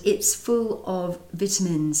 And it's full of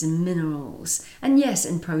vitamins and minerals. And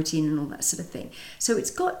and protein and all that sort of thing. So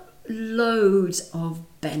it's got loads of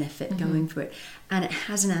benefit going for it. And it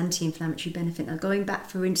has an anti-inflammatory benefit. Now, going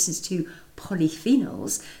back, for instance, to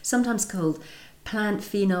polyphenols, sometimes called plant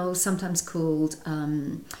phenols, sometimes called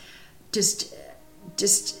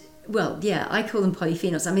I call them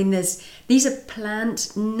polyphenols. I mean, these are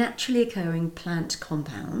naturally occurring plant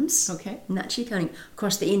compounds. Okay. Naturally occurring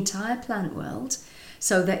across the entire plant world.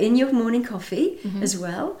 So they're in your morning coffee as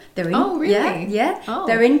well. They're in, oh, really? Yeah. Oh.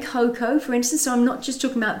 They're in cocoa, for instance. So I'm not just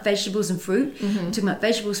talking about vegetables and fruit. I'm talking about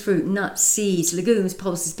vegetables, fruit, nuts, seeds, legumes,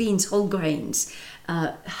 pulses, beans, whole grains,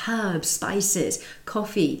 herbs, spices,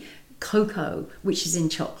 coffee, cocoa, which is in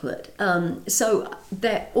chocolate. So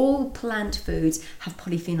they're all plant foods, have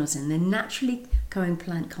polyphenols in. They're naturally occurring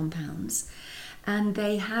plant compounds, and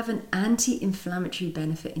they have an anti-inflammatory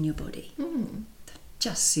benefit in your body.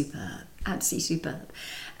 Just superb, absolutely superb.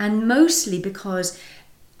 And mostly because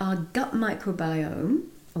our gut microbiome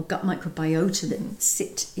or gut microbiota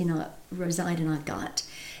that reside in our gut,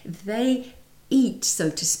 they eat, so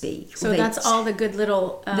to speak. So that's all the good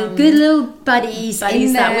little buddies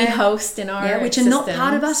in there, that we host in our which systems. are not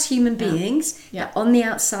part of us human beings. They're on the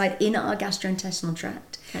outside in our gastrointestinal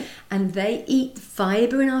tract. Okay. And they eat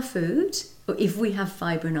fiber in our food, or if we have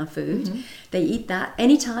fiber in our food, they eat that.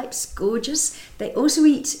 Any types, gorgeous. They also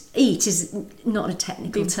eat is not a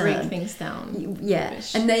technical term. Break things down. Yeah.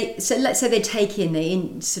 And let's say they take in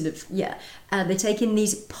these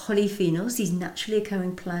polyphenols, these naturally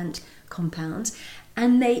occurring plant compounds,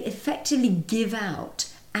 and they effectively give out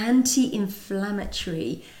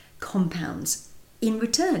anti-inflammatory compounds in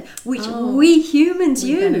return, which we humans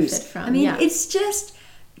use. From, I mean, it's just,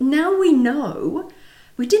 now we know.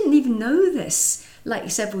 We didn't even know this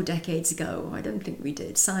like several decades ago. I don't think we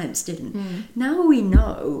did. Science didn't. Now we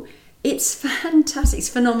know It's fantastic. It's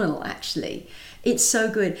phenomenal, actually. It's so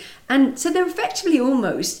good. And so they're effectively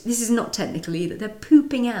almost, this is not technical either, they're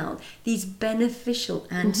pooping out these beneficial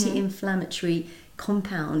anti-inflammatory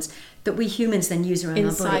compounds that we humans then use around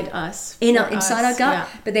our body. Inside our gut,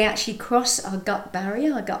 but they actually cross our gut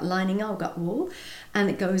barrier, our gut lining, our gut wall, and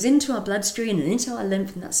it goes into our bloodstream and into our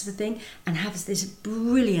lymph and that sort of thing, and has this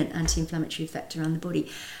brilliant anti-inflammatory effect around the body.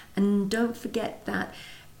 And don't forget that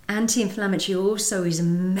anti-inflammatory also is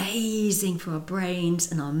amazing for our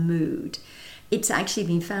brains and our mood. It's actually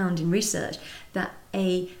been found in research that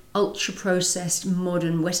a ultra-processed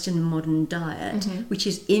Western modern diet, which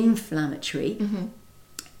is inflammatory,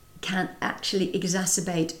 can actually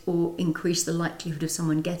exacerbate or increase the likelihood of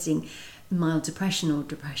someone getting mild depression or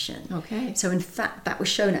depression. Okay. So in fact, that was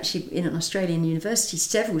shown actually in an Australian university,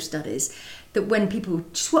 several studies, that when people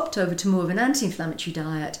swapped over to more of an anti-inflammatory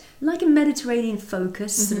diet, like a Mediterranean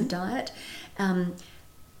focus sort of diet,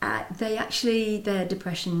 they actually, their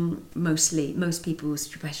depression, most people's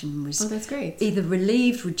depression was that's great. either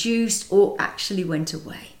relieved, reduced, or actually went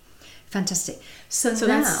away. Fantastic. So now,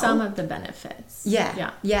 that's some of the benefits.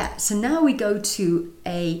 Yeah. So now we go to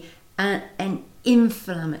an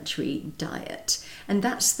inflammatory diet, and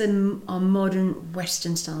that's our modern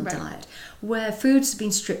Western style diet, where foods have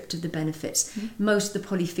been stripped of the benefits. Most of the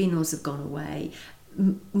polyphenols have gone away.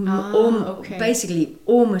 Basically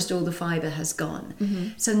almost all the fiber has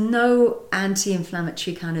gone, so no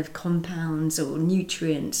anti-inflammatory kind of compounds or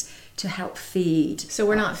nutrients to help feed. So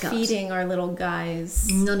we're not feeding our little guys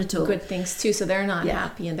none at all good things too, so they're not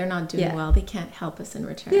happy and they're not doing well. They can't help us in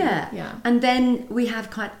return. And then we have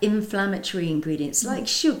quite inflammatory ingredients like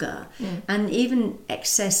sugar and even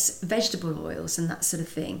excess vegetable oils and that sort of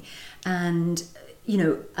thing, and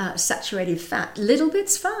saturated fat. Little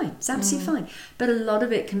bit's fine, it's absolutely fine, but a lot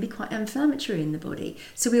of it can be quite inflammatory in the body.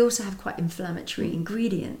 So we also have quite inflammatory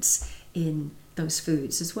ingredients in those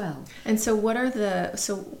foods as well. And so what are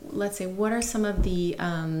some of the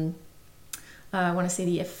I want to say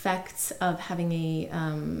the effects of having a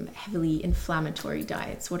heavily inflammatory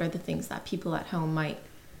diet? So what are the things that people at home might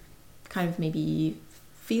kind of maybe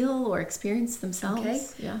feel or experience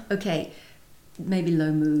themselves? Okay. Maybe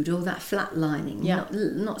low mood or that flatlining,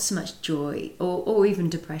 not so much joy or even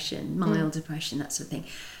depression, mild depression, that sort of thing.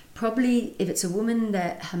 Probably if it's a woman,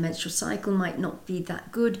 that her menstrual cycle might not be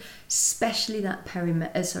that good, especially that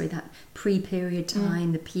that pre-period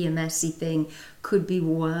time, the PMS-y thing could be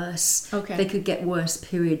worse. They could get worse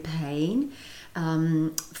period pain.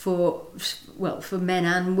 For men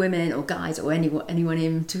and women or guys or anyone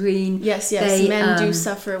in between. Yes, men do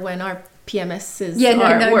suffer when our PMSs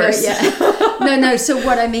are worse. No. So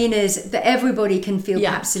what I mean is that everybody can feel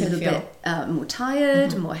perhaps a little bit more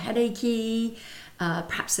tired, more headachy.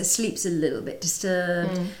 Perhaps their sleep's a little bit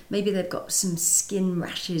disturbed. Maybe they've got some skin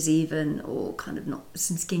rashes even, or kind of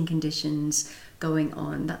some skin conditions going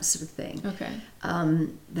on, that sort of thing.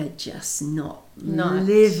 They're just not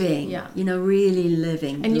living, really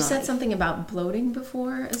living. And you life. said something about bloating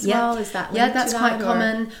before as well. Is that that's quite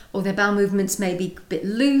common. Or their bowel movements may be a bit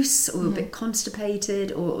loose, or a bit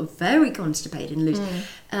constipated, or very constipated and loose.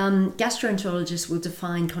 Gastroenterologists will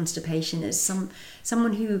define constipation as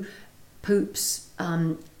someone who poops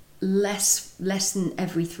less than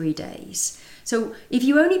every 3 days. So if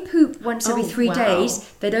you only poop once every 3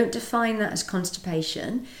 days, they don't define that as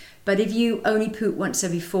constipation. But if you only poop once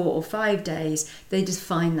every 4 or 5 days, they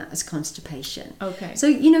define that as constipation.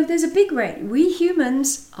 So, there's a big range. We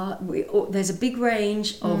humans, there's a big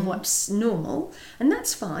range of what's normal, and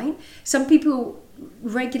that's fine. Some people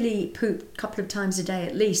regularly poop a couple of times a day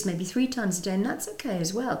at least, maybe 3 times a day, and that's okay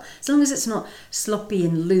as well, as long as it's not sloppy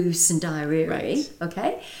and loose and diarrhea-y,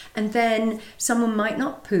 okay? And then someone might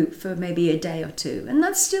not poop for maybe a day or 2, and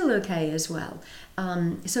that's still okay as well.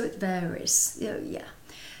 So it varies,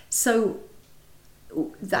 So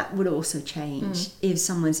that would also change if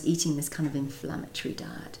someone's eating this kind of inflammatory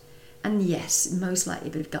diet. And yes, most likely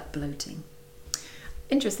a bit of gut bloating.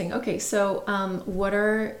 Interesting. Okay, so what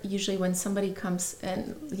are usually when somebody comes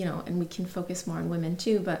and and we can focus more on women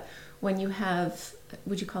too, but when you have,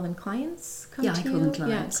 would you call them clients? I call them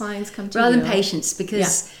clients. Yeah, clients come to rather you. than patients,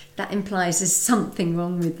 because that implies there's something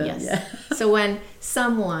wrong with them. So when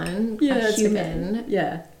someone, a human,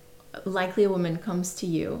 likely a woman, comes to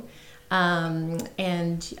you,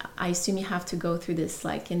 and I assume you have to go through this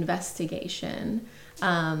investigation.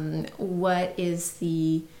 What is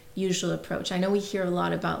the usual approach? I know we hear a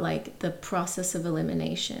lot about the process of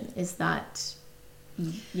elimination. Is that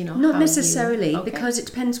not necessarily, because it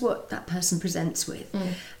depends what that person presents with.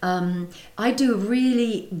 I do a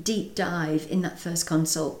really deep dive in that first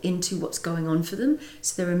consult into what's going on for them,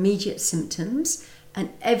 so their immediate symptoms, and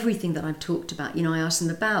everything that I've talked about. I ask them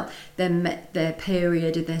about their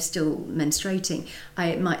period, if they're still menstruating.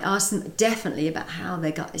 I might ask them definitely about how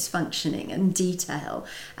their gut is functioning in detail,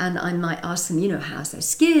 and I might ask them, how's their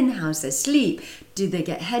skin, how's their sleep, do they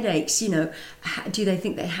get headaches, do they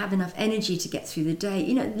think they have enough energy to get through the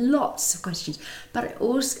day, lots of questions. But I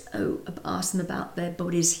also ask them about their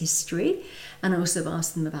body's history, and I also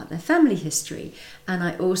ask them about their family history, and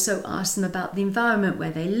I also ask them about the environment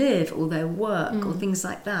where they live or their work or things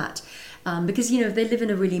like that. Because if they live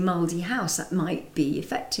in a really mouldy house, that might be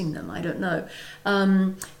affecting them. I don't know.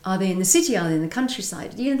 Are they in the city? Are they in the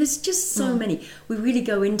countryside? There's just so many. We really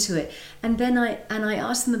go into it, and then I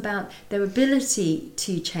ask them about their ability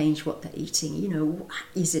to change what they're eating.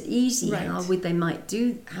 Is it easy? Right.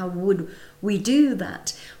 How would we do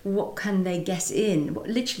that? What can they get in?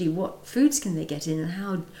 What foods can they get in,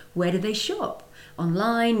 and where do they shop?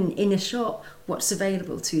 Online, in a shop? What's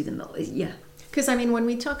available to them? Yeah. Because when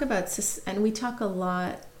we talk about, and we talk a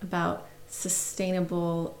lot about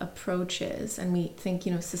sustainable approaches, and we think,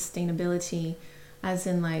 sustainability as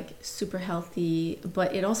in like super healthy,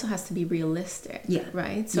 but it also has to be realistic. Yeah.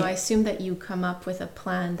 Right? So Yeah. I assume that you come up with a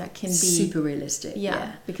plan that can be super realistic.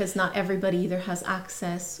 Yeah. Because not everybody either has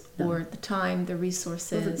access or the time, the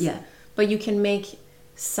resources. Yeah. But you can make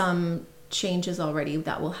some changes already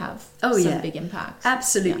that will have some big impact.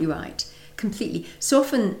 Absolutely right. Completely. So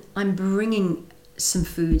often I'm bringing some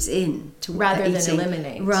foods in to what Rather they're than eating,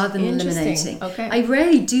 eliminate. rather than Interesting. eliminating. Okay. I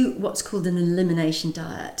rarely do what's called an elimination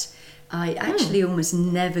diet. I actually almost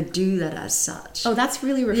never do that as such. Oh, that's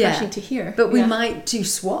really refreshing to hear. But we might do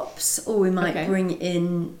swaps, or we might bring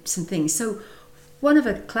in some things. So one of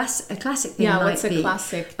a classic thing might what's be, a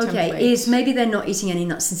classic okay, template? is maybe they're not eating any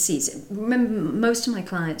nuts and seeds. Remember, most of my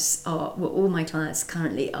clients all my clients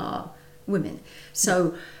currently are women.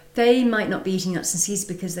 So they might not be eating nuts and seeds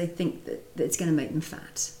because they think that it's going to make them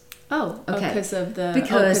fat. Oh, Okay.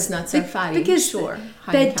 Because nuts are fatty. Because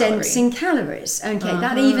high they're in calorie. dense in calories. Okay,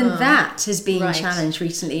 that has been challenged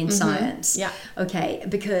recently in science. Yeah. Okay,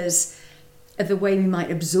 because of the way we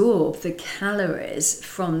might absorb the calories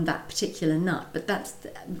from that particular nut. But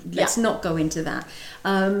let's not go into that.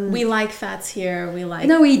 We like fats here. We like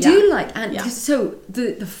do like, and Yeah. so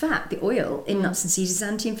the fat, the oil in nuts and seeds is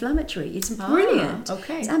anti-inflammatory. It's brilliant.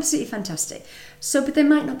 Okay. It's absolutely fantastic. So, but they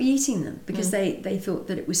might not be eating them because they thought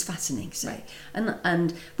that it was fattening. So,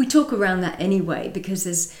 and we talk around that anyway, because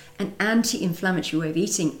there's an anti-inflammatory way of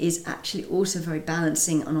eating is actually also very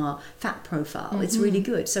balancing on our fat profile. It's really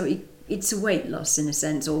good. So it's a weight loss in a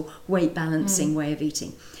sense, or weight balancing way of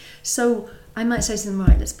eating. So I might say to them,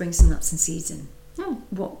 right, let's bring some nuts and seeds in.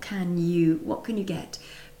 What can you get?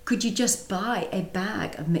 Could you just buy a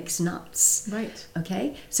bag of mixed nuts? Right.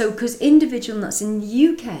 Okay. So because individual nuts in the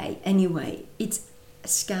UK anyway, it's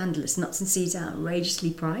scandalous. Nuts and seeds are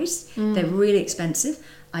outrageously priced. They're really expensive.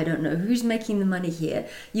 I don't know who's making the money here.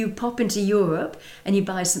 You pop into Europe and you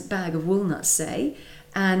buy some bag of walnuts, say,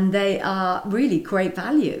 and they are really great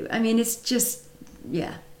value. I mean, it's just,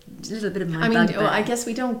 a little bit of my bugbear. I guess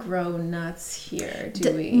we don't grow nuts here,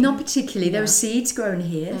 do we? Not particularly. There are seeds grown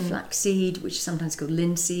here, flaxseed, which is sometimes called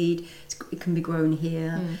linseed. It can be grown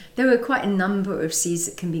here. There are quite a number of seeds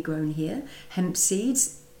that can be grown here. Hemp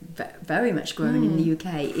seeds, very much grown in the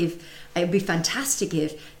UK. It would be fantastic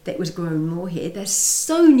if that was grown more here. They're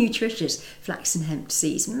so nutritious, flax and hemp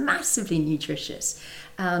seeds, massively nutritious.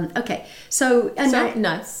 So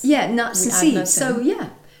nuts. Yeah, nuts and seeds.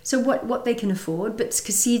 Nuts So what they can afford, but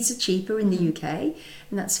because seeds are cheaper in the UK,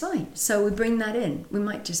 and that's fine. So we bring that in. We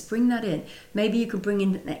might just bring that in. Maybe you could bring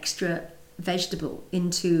in an extra vegetable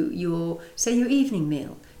into your evening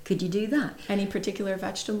meal. Could you do that? Any particular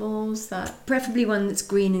vegetables that? Preferably one that's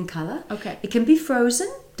green in colour. Okay. It can be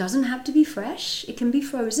frozen. Doesn't have to be fresh. It can be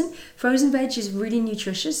frozen. Frozen veg is really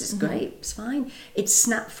nutritious. It's great. It's fine. It's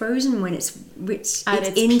snap frozen when it's in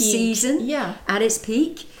peak. season. Yeah. At its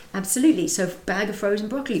peak. Absolutely. So a bag of frozen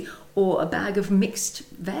broccoli or a bag of mixed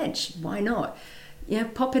veg. Why not?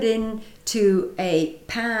 Pop it in to a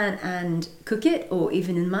pan and cook it, or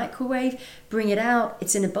even in microwave. Bring it out.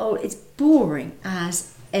 It's in a bowl. It's boring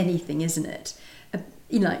as anything, isn't it?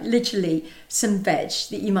 Literally some veg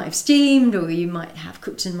that you might have steamed or you might have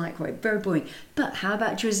cooked in the microwave. Very boring. But how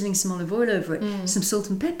about drizzling some olive oil over it, some salt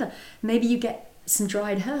and pepper? Maybe you get some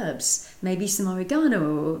dried herbs, maybe some oregano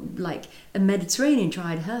or like a Mediterranean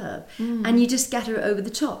dried herb, and you just scatter it over the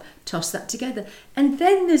top. Toss that together, and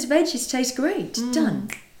then those veggies taste great. Done.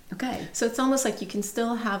 Okay. So it's almost like you can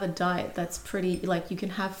still have a diet that's pretty, like you can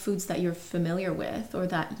have foods that you're familiar with or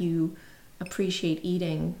that you appreciate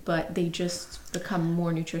eating, but they just become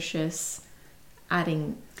more nutritious,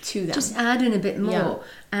 adding to them. Just add in a bit more. Yeah.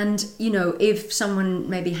 And, you know, if someone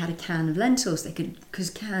maybe had a can of lentils, they could, because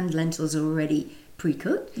canned lentils are already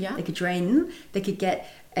pre-cooked, Yeah. they could drain them, they could get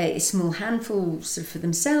a small handful sort of for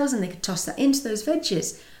themselves, and they could toss that into those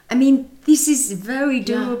veggies. I mean, this is very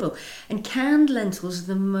doable. And canned lentils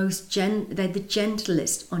are the most they're the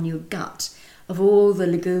gentlest on your gut of all the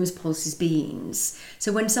legumes, pulses, beans.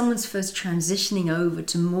 So when someone's first transitioning over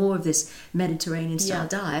to more of this Mediterranean style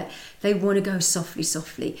diet, they want to go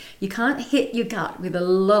softly. You can't hit your gut with a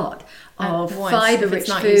lot of fiber-rich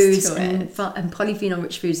foods and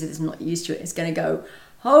polyphenol-rich foods that is not used to it. It's going to go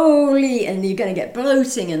holy, and you're going to get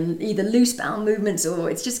bloating and either loose bowel movements, or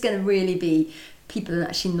it's just going to really be, people are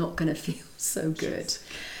actually not going to feel so good.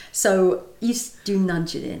 So you do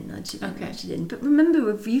nudge it in. But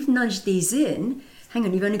remember, if you've nudged these in, hang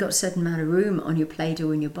on, you've only got a certain amount of room on your plate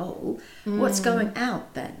or in your bowl. What's going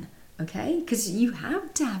out then? Okay, because you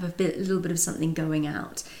have to have a little bit of something going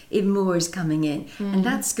out if more is coming in, and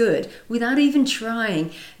that's good. Without even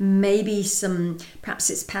trying, maybe perhaps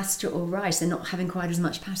it's pasta or rice. They're not having quite as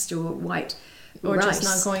much pasta or white. Or rice.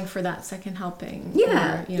 just not going for that second helping.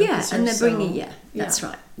 Yeah, or, and they're bringing, that's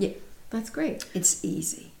right. Yeah, that's great. It's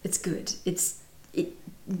easy. It's good. It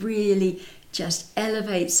really just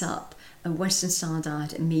elevates up a Western style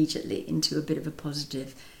diet immediately into a bit of a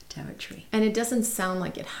positive territory. And it doesn't sound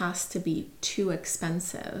like it has to be too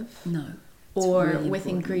expensive. No. Or really with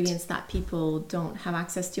important. ingredients that people don't have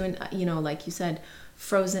access to. And, you know, like you said,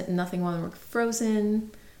 frozen, nothing wrong with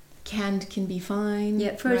frozen. Canned can be fine.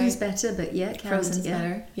 Yeah, frozen's better, but canned, frozen's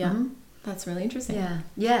better. Yeah. Mm-hmm. That's really interesting.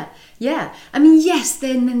 Yeah. I mean, yes,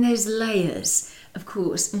 then there's layers, of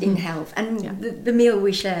course, in health. And the meal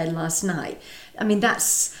we shared last night, I mean,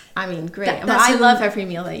 great. I love every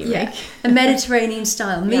meal that you make. A Mediterranean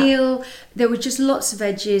style meal. There were just lots of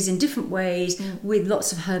veggies in different ways with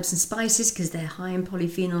lots of herbs and spices because they're high in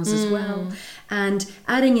polyphenols as well. And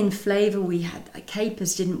adding in flavour, we had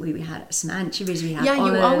capers, didn't we? We had some anchovies, we had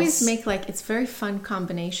olives. You always make it's very fun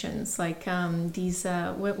combinations. Like these,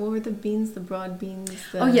 what were the beans, the broad beans?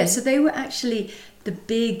 So they were actually the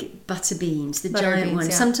big butter beans, the giant ones.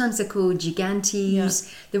 Yeah. Sometimes they're called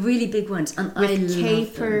gigantes, the really big ones. And with I love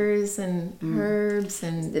capers and herbs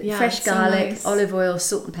and fresh garlic, nice. Olive oil,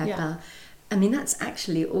 salt and pepper. Yeah. I mean, that's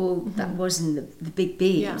actually all that was in the big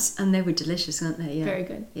beans, and they were delicious, weren't they? Yeah. Very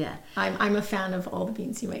good. Yeah. I'm a fan of all the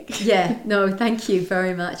beans you make. Thank you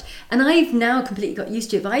very much. And I've now completely got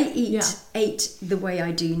used to it. If I ate the way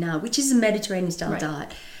I do now, which is a Mediterranean style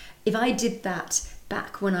diet, if I did that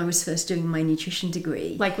back when I was first doing my nutrition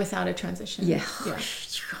degree, like without a transition,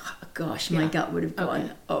 gosh, my gut would have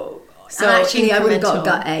gone, so actually I would have got a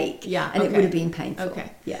gut ache, and it would have been painful.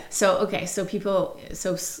 So people,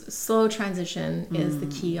 slow transition is the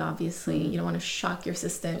key. Obviously, you don't want to shock your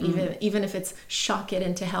system, even if it's shock it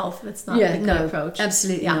into health. That's not a good approach.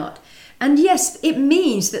 Absolutely not. And yes, it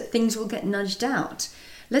means that things will get nudged out.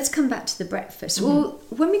 Let's come back to the breakfast. Well,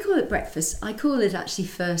 when we call it breakfast, I call it actually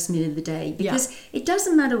first meal of the day, because it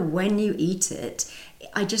doesn't matter when you eat it.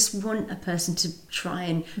 I just want a person to try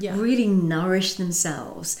and really nourish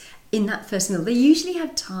themselves in that first meal. They usually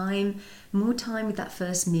have more time with that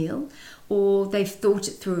first meal, or they've thought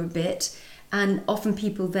it through a bit. And often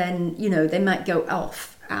people then, they might go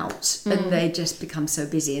out and they just become so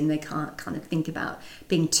busy and they can't kind of think about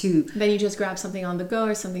being too... Then you just grab something on the go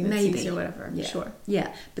or something that's easy or whatever.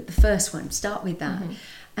 Yeah, but the first one, start with that.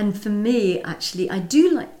 And for me, actually, I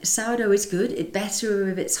do like sourdough is good. It's better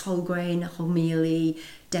if it's whole grain, wholemeal-y,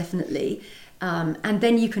 definitely. And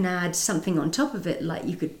then you can add something on top of it, like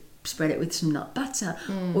you could spread it with some nut butter,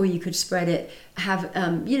 or you could spread it, have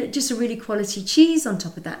just a really quality cheese on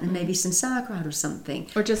top of that, and maybe some sauerkraut or something.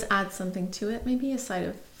 Or just add something to it, maybe a side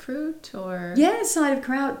of fruit or... Yeah, a side of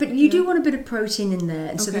kraut, but you do want a bit of protein in there.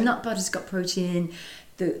 And so the nut butter's got protein in,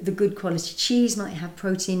 the good quality cheese might have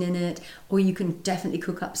protein in it, or you can definitely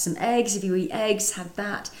cook up some eggs. If you eat eggs, have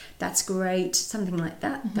that. That's great. Something like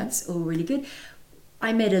that. That's all really good.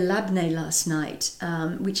 I made a labneh last night,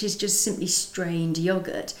 which is just simply strained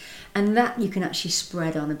yogurt, and that you can actually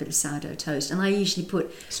spread on a bit of sourdough toast. And I usually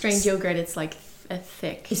put strained yogurt. It's like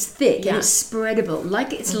thick. It's thick and it's spreadable.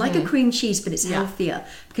 It's like a cream cheese, but it's healthier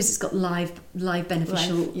because it's got live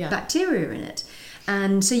beneficial bacteria in it.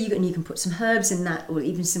 And so you can put some herbs in that, or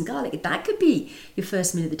even some garlic. That could be your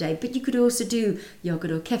first meal of the day. But you could also do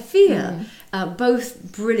yogurt or kefir,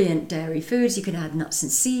 both brilliant dairy foods. You could add nuts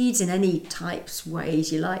and seeds in any types,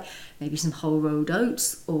 ways you like. maybe some whole rolled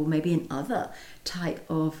oats, or maybe another type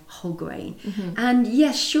of whole grain. Mm-hmm. And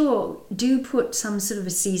yes, sure, do put some sort of a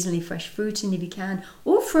seasonally fresh fruit in if you can,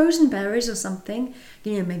 or frozen berries or something.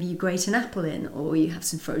 You know, maybe you grate an apple in, or you have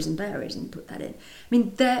some frozen berries and you put that in. I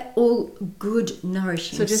mean, they're all good,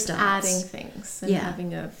 nourishing So just starts. adding things and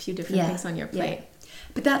having a few different things on your plate.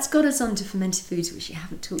 But that's got us onto fermented foods, which you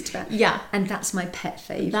haven't talked about. Yeah. And that's my pet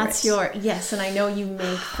favourite. That's yes, and I know you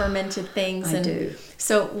make fermented things. I and do.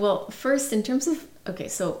 So, well, first, in terms of, okay,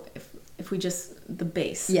 so if we just, the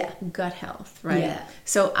base, gut health, right? Yeah.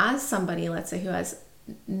 So as somebody, let's say, who has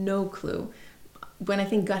no clue, when I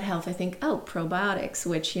think gut health, I think, oh, probiotics,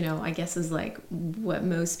 which, you know, I guess is like what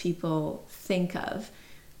most people think of.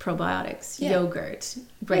 Probiotics, yogurt,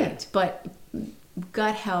 great. Yeah. But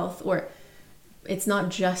gut health, or it's not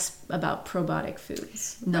just about probiotic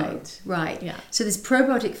foods. No, right. Yeah. So there's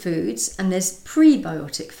probiotic foods and there's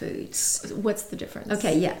prebiotic foods. What's the difference?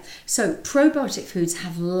 Okay, yeah. So probiotic foods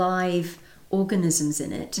have live organisms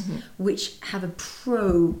in it, which have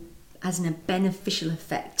as in a beneficial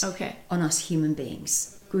effect on us human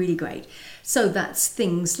beings. Really great. So that's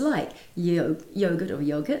things like yogurt or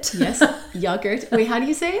yogurt. Yes, yogurt. Wait, how do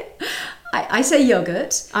you say it? I say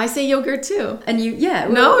yogurt. I say yogurt too. And you,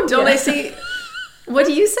 I say... What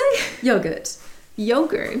do you say? Yogurt.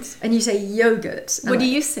 Yogurt. And you say yogurt. What do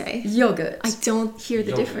you say? Yogurt. I don't hear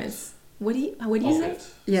the difference. What do you say?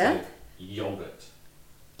 Yeah. So, yogurt.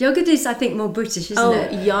 Yogurt is, I think, more British, isn't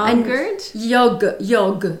it? Yogurt? Yogurt.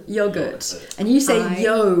 And you say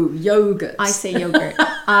yogurt. I say yogurt.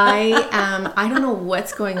 I don't know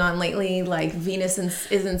what's going on lately, like Venus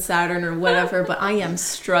is in Saturn or whatever, but I am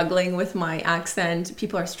struggling with my accent.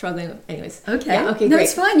 People are struggling with, anyways. Okay. Yeah, okay, no, great.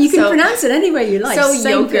 it's fine. You can pronounce it any way you like. So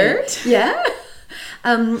Same yogurt. thing. Yeah.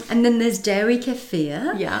 And then there's dairy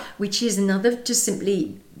kefir, Yeah. which is another just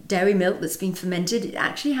simply dairy milk that's been fermented. It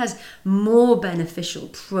actually has more beneficial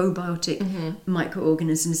probiotic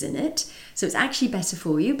microorganisms in it. So it's actually better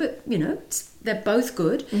for you, but you know, they're both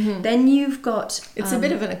good. Then you've got... It's a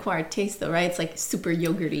bit of an acquired taste though, right? It's like super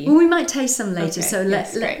yogurty. Well, we might taste some later, Okay, so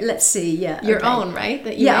yes, let's see. Yeah, Your okay. own, right?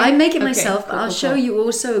 That you Yeah, make? I make it Okay, myself, cool, but I'll cool, show cool. you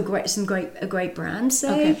also a great brand,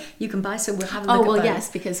 say, you can buy, so we'll have a look Oh, at well, both.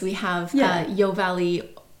 yes, because we have Yo Valley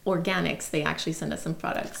Organics. They actually send us some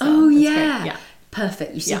products. So Oh, it's yeah. great. Yeah.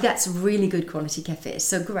 Perfect. You see, that's really good quality kefir.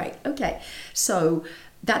 So great. Okay. So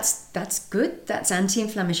that's good. That's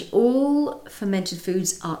anti-inflammatory. All fermented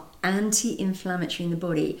foods are anti-inflammatory in the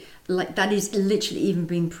body. Like that is literally even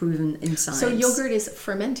being proven in science. So yogurt is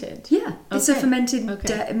fermented. Yeah, it's a fermented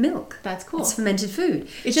milk. That's cool. It's fermented food.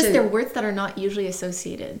 It's just they're words that are not usually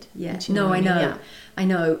associated. Yeah. You know No, what I know. mean? Yeah. I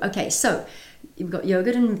know. Okay, so you've got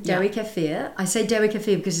yogurt and dairy kefir. I say dairy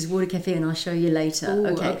kefir because it's water kefir, and I'll show you later. Ooh,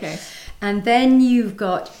 okay. okay. And then you've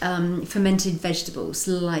got fermented vegetables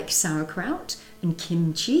like sauerkraut and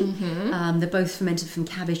kimchi. They're both fermented from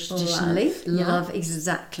cabbage traditionally. Love,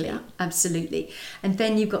 exactly. Yeah. Absolutely. And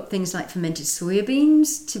then you've got things like fermented soya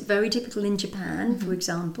beans, very typical in Japan, for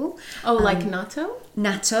example. Oh, like natto?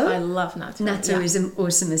 Natto. I love natto. Natto is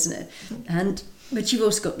awesome, isn't it? But you've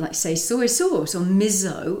also got, like, say, soy sauce or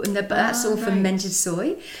miso, and that's all fermented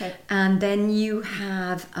soy. Okay. And then you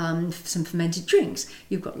have some fermented drinks.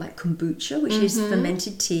 You've got, like, kombucha, which is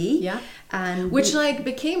fermented tea. Yeah. And which, like,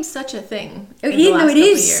 became such a thing. It is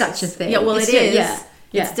years. such a thing. Yeah, well, it is.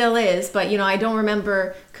 Yeah. It still is. But, you know, I don't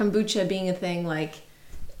remember kombucha being a thing, like,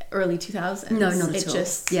 early 2000s. No, not at all.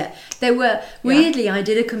 Just... Yeah. There were... Weirdly, I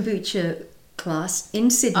did a kombucha class in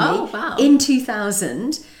Sydney in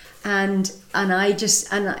 2000, and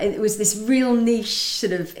it was this real niche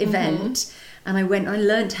sort of event, and I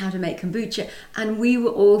learned how to make kombucha, and we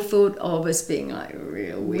were all thought of as being like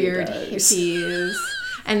real weird hippies.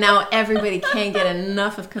 And now everybody can't get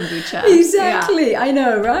enough of kombucha. Exactly. Yeah. I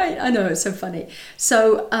know, right? I know, it's so funny.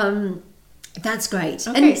 So that's great.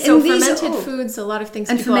 Okay, so fermented foods, a lot of things.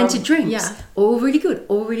 And fermented drinks, all really good,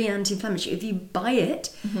 all really anti-inflammatory. If you buy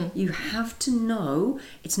it, you have to know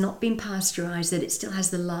it's not been pasteurized, that it still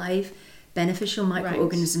has the live beneficial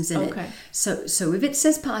microorganisms in it. So if it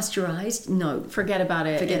says pasteurized, no. Forget about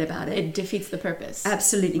it. It defeats the purpose.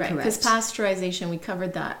 Absolutely correct. Because pasteurization, we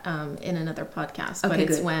covered that in another podcast, but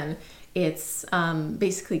it's when it's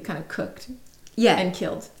basically kind of cooked and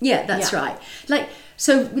killed. Yeah, that's right. Like,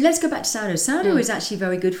 so let's go back to sourdough. Sourdough is actually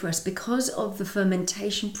very good for us because of the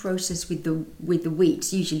fermentation process with the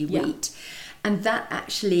wheat, usually wheat. And that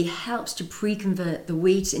actually helps to pre-convert the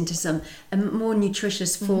wheat into a more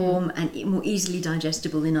nutritious form and more easily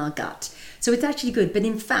digestible in our gut. So it's actually good. But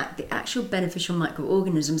in fact, the actual beneficial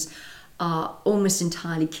microorganisms are almost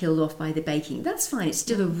entirely killed off by the baking. That's fine. It's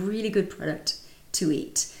still a really good product to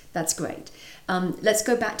eat. That's great. Let's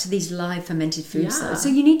go back to these live fermented foods. Yeah. Though. So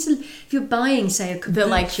you need to, if you're buying, say, a kombucha The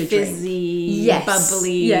like drink, fizzy, yes,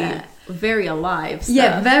 bubbly, yeah, very alive stuff.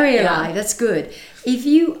 yeah, very alive. That's good. If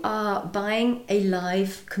you are buying a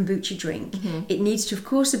live kombucha drink, it needs to, of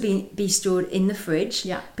course, be stored in the fridge.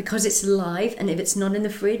 Yeah. Because it's live, and if it's not in the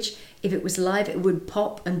fridge, if it was live, it would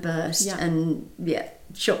pop and burst, Yeah. and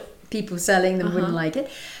shop people selling them wouldn't like it.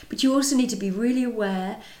 But you also need to be really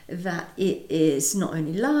aware that it is not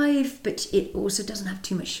only live, but it also doesn't have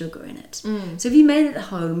too much sugar in it. So if you made it at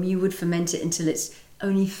home, you would ferment it until it's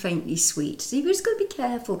only faintly sweet. So you've just got to be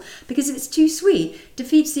careful, because if it's too sweet, it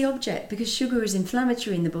defeats the object, because sugar is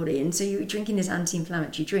inflammatory in the body, and so you're drinking this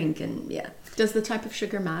anti-inflammatory drink, and Does the type of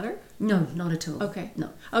sugar matter? No, not at all. Okay. No.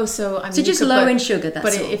 Oh, so I mean, So just low in sugar, that's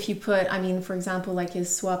but all. if you put, I mean, for example, like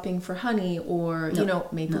is swapping for honey or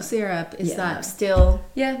maple syrup, is that still?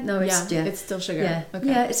 It's it's still sugar. Yeah, Okay.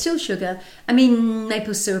 yeah, it's still sugar. I mean,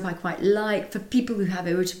 maple syrup I quite like. For people who have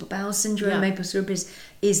irritable bowel syndrome, maple syrup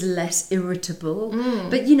is less irritable.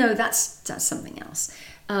 But that's something else.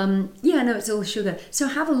 It's all sugar. So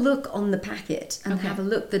have a look on the packet and have a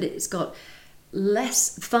look that it's got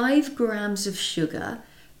 5 grams of sugar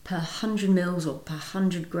per 100 mils or per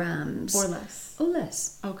 100 grams. Or less. Or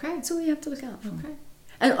less. Okay. That's all you have to look out for. Okay.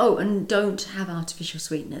 And don't have artificial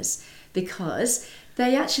sweeteners, because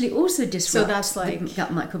they actually also disrupt that's like the gut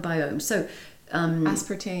microbiome. So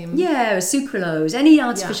aspartame. yeah, sucralose, any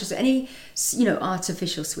artificial, any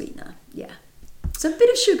artificial sweetener. Yeah. So a bit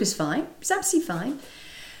of sugar's fine. It's absolutely fine.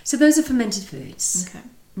 So those are fermented foods. Okay.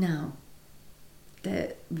 Now,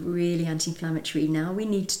 they're really anti-inflammatory. Now we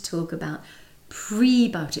need to talk about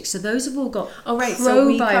prebiotics. So those have all got probiotic. So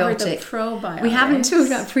we covered the probiotics. We haven't talked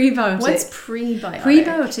about prebiotic. What's prebiotic?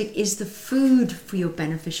 Prebiotic is the food for your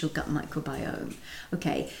beneficial gut microbiome.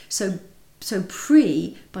 Okay, so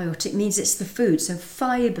prebiotic means it's the food, so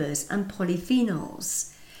fibers and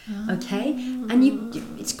polyphenols. Okay, and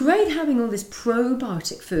it's great having all this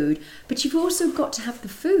probiotic food, but you've also got to have the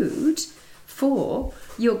food for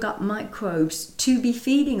your gut microbes to be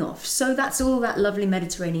feeding off. So that's all that lovely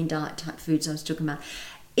Mediterranean diet type foods I was talking about.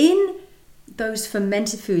 In those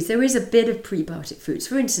fermented foods, there is a bit of prebiotic foods.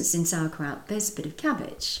 For instance, in sauerkraut, there's a bit of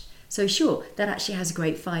cabbage. So sure, that actually has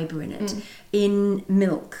great fibre in it. In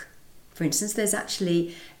milk, for instance, there's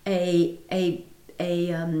actually a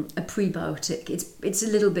prebiotic. It's a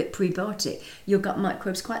little bit prebiotic. Your gut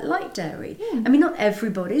microbes quite like dairy. I mean, not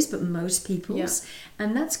everybody's, but most people's,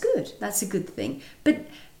 and that's good. That's a good thing. But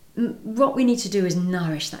what we need to do is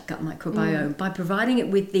nourish that gut microbiome by providing it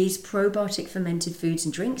with these probiotic fermented foods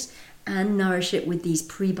and drinks, and nourish it with these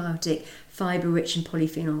prebiotic, fiber-rich and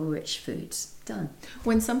polyphenol-rich foods. Done.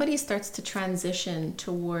 When somebody starts to transition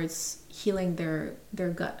towards healing their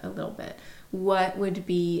gut a little bit, what would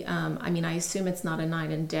be, I assume it's not a night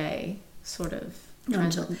and day sort of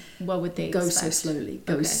what would they go expect? so slowly?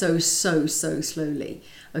 Go so slowly.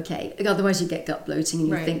 Okay, otherwise you get gut bloating and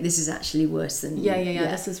you think this is actually worse than...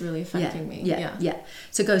 Yeah, this is really affecting me. Yeah.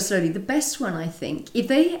 So go slowly. The best one, I think, if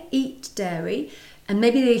they eat dairy and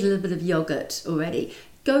maybe they eat a little bit of yogurt already,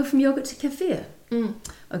 go from yogurt to kefir.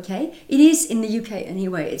 Okay, it is in the UK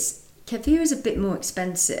anyway. Kefir is a bit more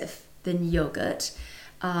expensive than yogurt.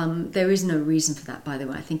 There is no reason for that, by the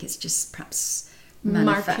way. I think it's just perhaps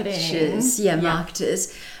manufacturers,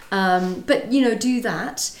 marketers. But do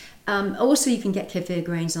that. Also, you can get kefir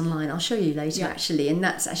grains online. I'll show you later, actually, and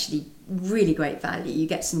that's actually really great value. You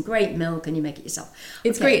get some great milk and you make it yourself.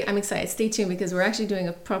 It's great. I'm excited. Stay tuned, because we're actually doing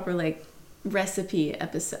a proper recipe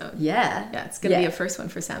episode. Yeah, it's gonna be a first one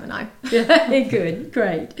for Sam and I. Good,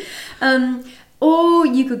 great. Or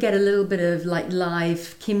you could get a little bit of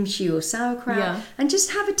live kimchi or sauerkraut and just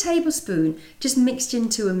have a tablespoon just mixed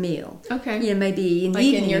into a meal. Okay. Maybe in the evening,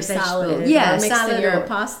 evening, in your salad. Or mixed salad in your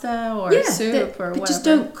pasta or soup or whatever. But just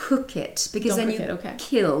don't cook it, because then you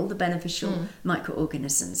kill the beneficial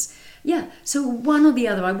microorganisms. Yeah, so one or the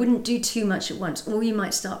other. I wouldn't do too much at once. Or you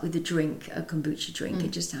might start with a kombucha drink,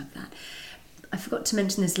 and just have that. I forgot to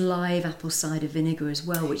mention this live apple cider vinegar as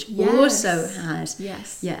well, which also has...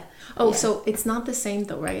 Yes. Yeah. So it's not the same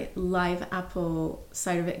though, right? Live apple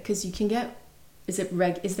cider vinegar, because you can get... Is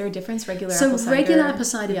there a difference? Regular apple cider? So regular apple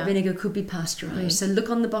cider vinegar could be pasteurized. So look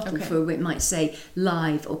on the bottle for it might say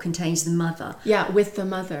live or contains the mother. Yeah, with the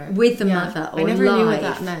mother. With the mother, or I never live. knew what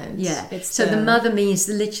that meant. Yeah. So the mother means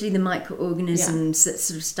literally the microorganisms that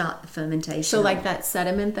sort of start the fermentation. So that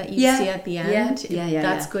sediment that you see at the end? Yeah.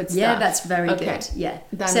 That's good stuff. Yeah, that's very good. Yeah.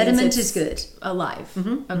 That sediment is good. Alive.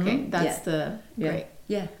 Okay, that's the... Great.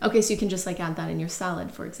 Yeah. Okay, so you can just add that in your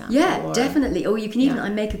salad, for example. Yeah, definitely. Or you can even, I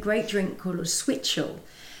make a great drink called a switchel.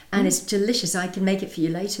 and it's delicious. I can make it for you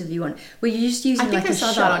later if you want. Well, you're just using I think like I a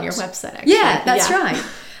saw shot. that on your website, actually. Yeah, that's right.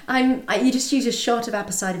 You just use a shot of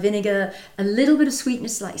apple cider vinegar, a little bit of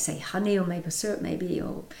sweetness, like say honey or maple syrup maybe,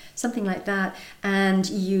 or something like that, and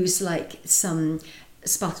you use like some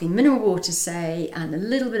sparkling mineral water, say, and a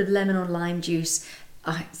little bit of lemon or lime juice.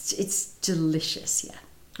 It's delicious, yeah.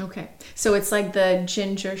 Okay, so it's like the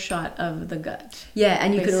ginger shot of the gut. Yeah,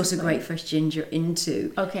 and you basically. could also grate fresh ginger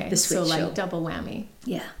into the switch. So like double whammy.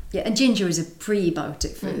 Yeah, and ginger is a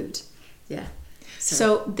prebiotic food. Yeah.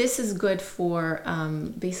 So this is good for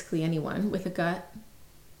basically anyone with a gut.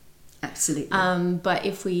 Absolutely. But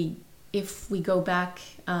if we go back,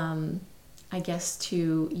 I guess,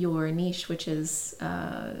 to your niche, which is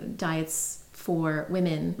diets for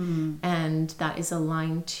women, and that is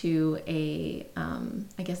aligned to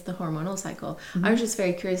I guess the hormonal cycle. I was just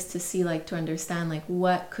very curious to see, like, to understand, like,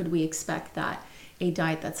 what could we expect that a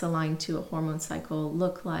diet that's aligned to a hormone cycle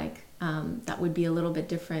look like? That would be a little bit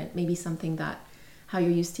different. Maybe something that how you're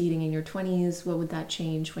used to eating in your 20s, what would that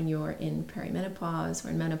change when you're in perimenopause or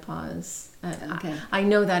in menopause? Okay. I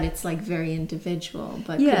know that it's like very individual,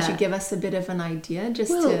 but could you give us a bit of an idea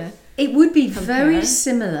it would be compare? very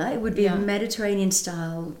similar. It would be a Mediterranean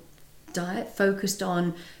style diet focused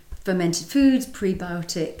on fermented foods,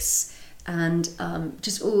 prebiotics, and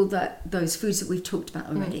just all those foods that we've talked about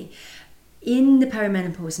already. In the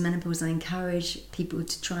perimenopause, menopause, I encourage people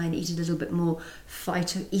to try and eat a little bit more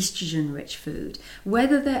phytoestrogen-rich food,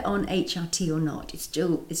 whether they're on HRT or not. It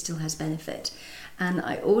still has benefit, and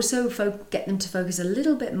I also get them to focus a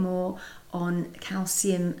little bit more on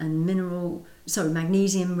calcium and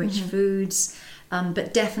magnesium-rich foods,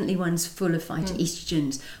 but definitely ones full of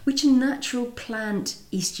phytoestrogens, which are natural plant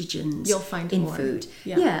estrogens. You'll find in more. food.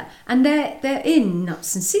 Yeah, and they're in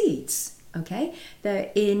nuts and seeds. Okay, they're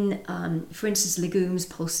in, for instance, legumes,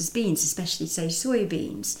 pulses, beans, especially say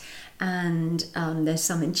soybeans, and there's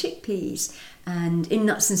some in chickpeas, and in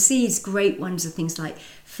nuts and seeds, great ones are things like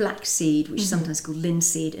flaxseed, which is sometimes called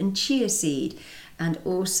linseed, and chia seed, and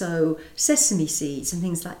also sesame seeds and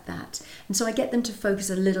things like that. And so I get them to focus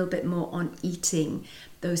a little bit more on eating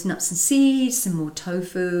those nuts and seeds, some more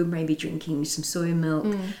tofu, maybe drinking some soy milk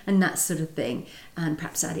and that sort of thing, and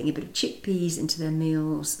perhaps adding a bit of chickpeas into their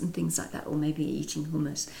meals and things like that, or maybe eating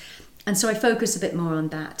hummus. And so I focus a bit more on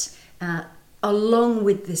that, along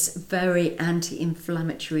with this very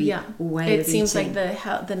anti-inflammatory way of eating. It seems like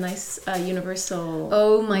the nice universal.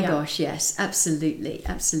 Oh my gosh, yes, absolutely.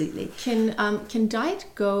 Can diet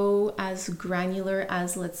go as granular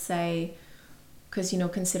as, let's say, because,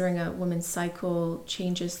 considering a woman's cycle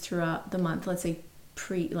changes throughout the month, let's say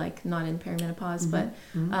not in perimenopause, but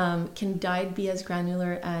can diet be as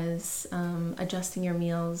granular as adjusting your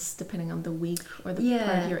meals depending on the week or the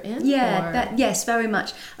part you're in? Yes, very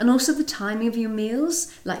much. And also the timing of your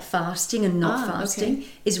meals, like fasting and not fasting,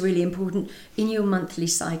 is really important in your monthly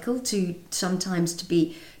cycle. Sometimes to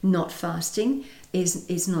be not fasting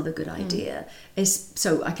is not a good idea.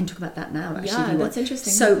 So I can talk about that now, actually. Yeah, that's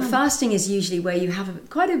interesting. So fasting is usually where you have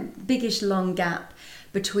quite a biggish long gap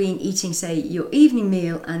between eating, say, your evening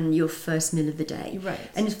meal and your first meal of the day. Right.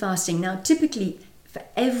 And fasting. Now, typically, for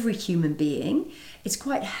every human being, it's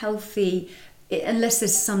quite healthy, unless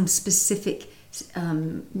there's some specific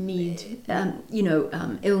need,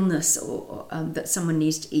 illness or that someone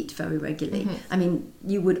needs to eat very regularly. I mean,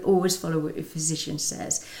 you would always follow what your physician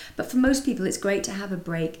says. But for most people, it's great to have a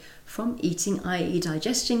break from eating, i.e.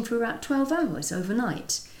 digesting, for about 12 hours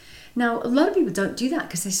overnight. Now, a lot of people don't do that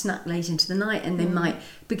because they snack late into the night, and they might,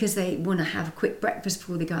 because they want to have a quick breakfast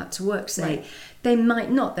before they go out to work, say. Right. They might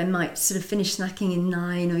not. They might sort of finish snacking in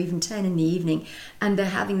 9 or even 10 in the evening, and they're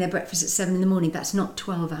having their breakfast at 7 in the morning. That's not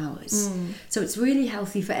 12 hours. So it's really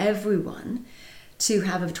healthy for everyone to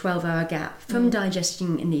have a 12-hour gap from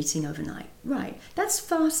digesting and eating overnight. Right. That's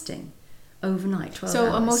fasting. Overnight, 12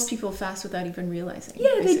 hours. So most people fast without even realizing. Yeah,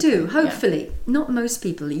 basically. They do, hopefully. Yeah. Not most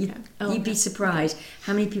people. You'd be surprised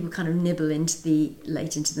how many people kind of nibble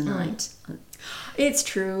late into the night. It's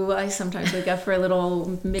true. I sometimes wake up for a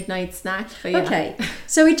little midnight snack. But yeah. Okay,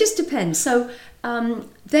 so it just depends. So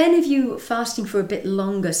then if you're fasting for a bit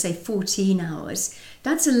longer, say 14 hours,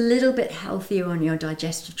 that's a little bit healthier on your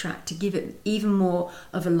digestive tract to give it even more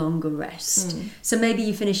of a longer rest. So maybe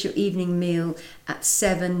you finish your evening meal at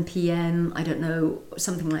 7 p.m., I don't know,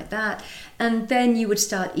 something like that, and then you would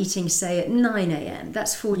start eating, say, at 9 a.m.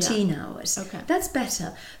 That's 14 hours. Okay. That's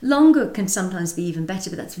better. Longer can sometimes be even better,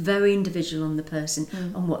 but that's very individual on the person,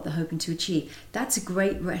 on what they're hoping to achieve. That's a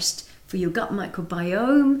great rest for your gut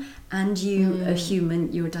microbiome and you, a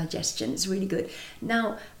human, your digestion. It's really good.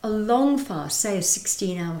 Now, a long fast, say a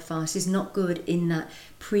 16-hour fast, is not good in that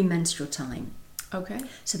premenstrual time. Okay.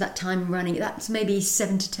 So that time running, that's maybe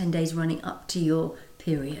 7 to 10 days running up to your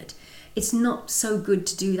period. It's not so good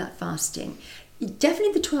to do that fasting.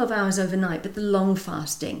 Definitely the 12 hours overnight, but the long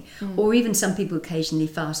fasting, or even some people occasionally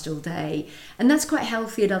fast all day. And that's quite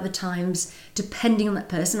healthy at other times, depending on that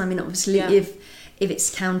person. I mean, obviously, if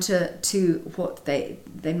it's counter to what they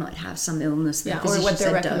might have some illness, or what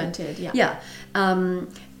they're recommended.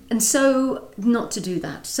 And so not to do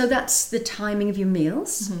that. So that's the timing of your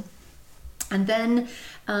meals. And then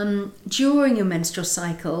during your menstrual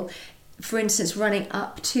cycle, for instance, running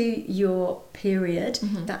up to your period,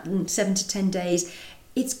 that 7 to 10 days,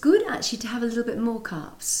 it's good actually to have a little bit more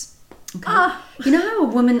carbs. Okay. You know how a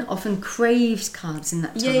woman often craves carbs in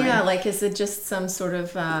that time? Yeah. Like, is it just some sort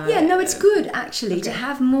of... it's good actually to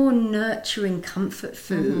have more nurturing comfort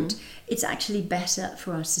food. It's actually better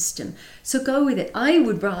for our system. So go with it. I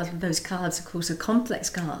would rather those carbs, of course, are complex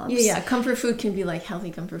carbs. Yeah. Comfort food can be like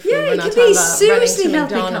healthy comfort food. Yeah, We're it not can talking be about seriously running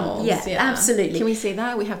to healthy McDonald's. Yeah, absolutely. Can we say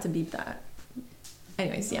that? We have to beep that.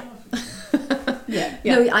 Anyways, yeah. Yeah.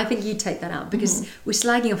 No, I think you take that out because we're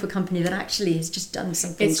slagging off a company that actually has just done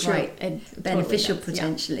something quite beneficial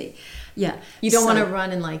potentially. Yeah. You don't want to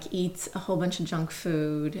run and like eat a whole bunch of junk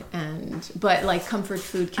food, but like comfort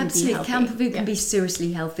food can be healthy. Comfort food can be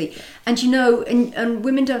seriously healthy. And you know, and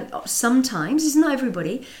women don't sometimes, it's not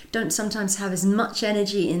everybody, don't sometimes have as much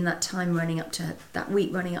energy in that time running up to that week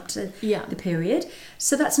running up to the period.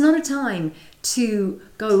 So that's not a time to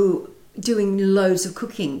go doing loads of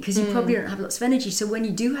cooking because you probably don't have lots of energy. So when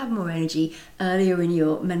you do have more energy earlier in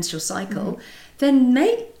your menstrual cycle, then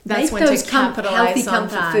make those healthy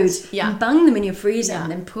comfort foods and bung them in your freezer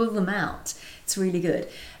and then pull them out. It's really good.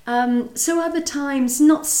 So other times,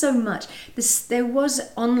 not so much. There was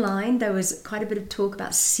quite a bit of talk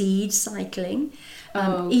about seed cycling,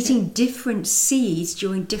 eating different seeds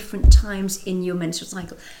during different times in your menstrual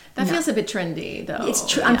cycle. That feels a bit trendy, though.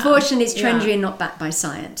 Unfortunately, it's trendy and not backed by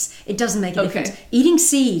science. It doesn't make a difference. Eating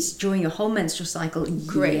seeds during your whole menstrual cycle,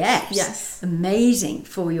 great. Yes. Amazing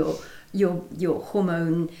for your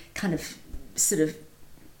hormone kind of sort of,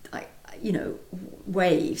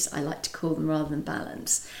 waves, I like to call them, rather than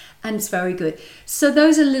balance. And it's very good. So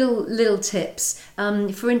those are little tips.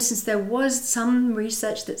 For instance, there was some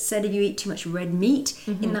research that said if you eat too much red meat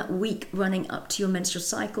in that week running up to your menstrual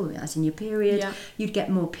cycle, as in your period, you'd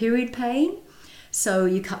get more period pain. So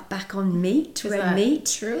you cut back on red meat.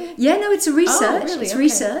 True? Yeah, no, it's a research. Oh, really? It's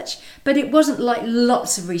research, but it wasn't like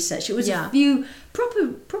lots of research. It was a few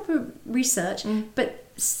proper research, but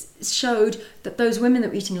showed that those women that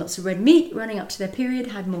were eating lots of red meat running up to their period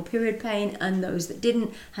had more period pain, and those that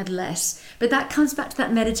didn't had less. But that comes back to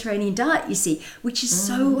that Mediterranean diet, you see, which is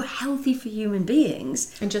so healthy for human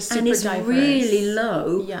beings and just super is diverse. Really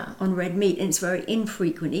low on red meat, and it's very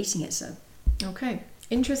infrequent eating it. So okay.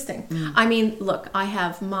 Interesting. I mean, look, I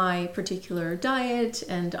have my particular diet,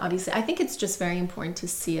 and obviously I think it's just very important to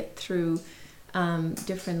see it through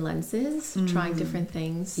different lenses, trying different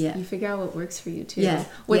things. You figure out what works for you too.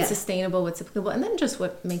 What's sustainable, what's applicable, and then just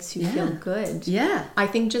what makes you feel good. I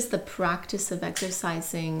think just the practice of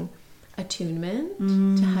exercising attunement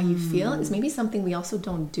to how you feel is maybe something we also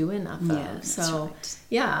don't do enough of. So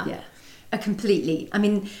completely. I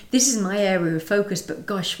mean, this is my area of focus, but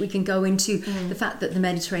gosh, we can go into the fact that the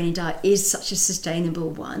Mediterranean diet is such a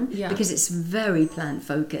sustainable one because it's very plant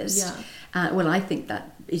focused. Well, I think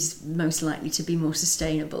that is most likely to be more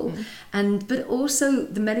sustainable. But also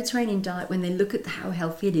the Mediterranean diet, when they look at how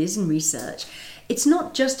healthy it is in research, it's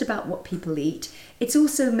not just about what people eat. It's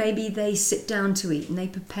also maybe they sit down to eat and they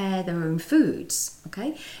prepare their own foods.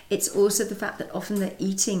 Okay. It's also the fact that often they're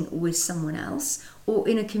eating with someone else or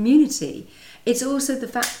in a community. It's also the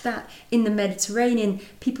fact that in the Mediterranean,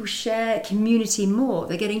 people share community more.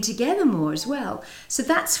 They're getting together more as well. So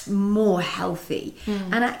that's more healthy.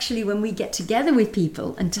 And actually, when we get together with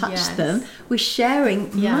people and touch them, we're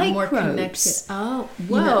sharing microbes. More connected. Oh,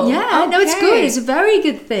 whoa. It's good. It's a very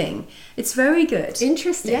good thing. It's very good.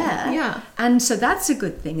 Interesting. Yeah. And so that's a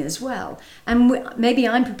good thing as well. And maybe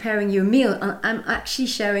I'm preparing you a meal, and I'm actually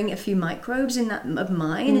sharing a few microbes in that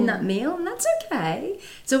meal, and that's okay.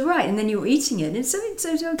 It's all right. And then you're eating it, and it's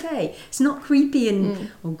okay. It's not creepy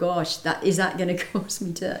and oh gosh, is that going to cause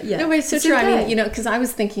me to? No, but it's so true. Okay. I mean, because I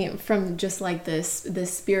was thinking from just like this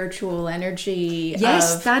spiritual energy.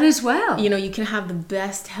 Yes, that as well. You can have the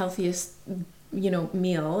best, healthiest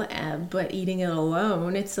meal, but eating it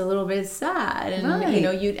alone, it's a little bit sad.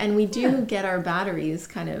 And we do get our batteries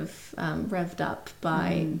kind of revved up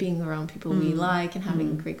by being around people we like and having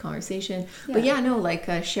a great conversation. But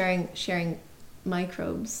sharing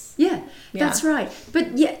microbes. Yeah, that's right.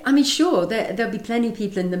 But yeah, I mean, sure, there'll be plenty of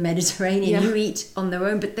people in the Mediterranean who eat on their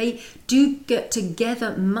own, but they do get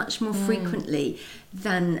together much more frequently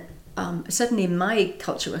than certainly in my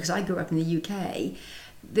culture, because I grew up in the UK.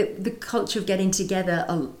 The culture of getting together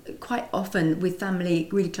quite often with family,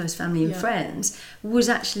 really close family and friends, was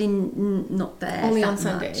actually not there. Only that on much.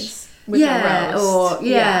 Sundays. With a roast.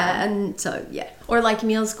 And so or like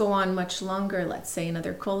meals go on much longer, let's say in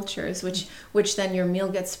other cultures, which then your meal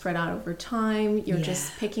gets spread out over time. You're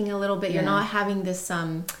just picking a little bit. You're not having this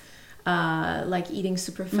like eating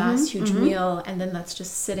super fast huge meal, and then that's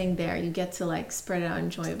just sitting there. You get to like spread it out,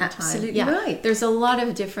 enjoy over time. Absolutely right. There's a lot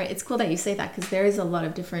of different. It's cool that you say that, because there is a lot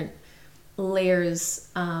of different layers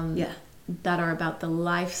that are about the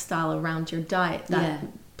lifestyle around your diet that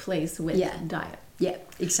plays with diet. Yeah,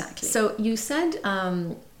 exactly. So you said,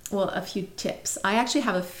 well, a few tips. I actually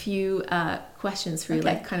have a few questions for you,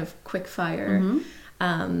 like kind of quick fire,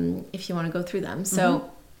 if you want to go through them.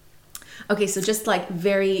 So, okay, so just like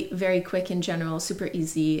very, very quick in general, super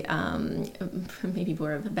easy, maybe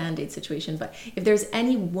more of a Band-Aid situation, but if there's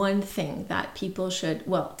any one thing that people should,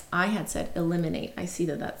 well, I had said eliminate. I see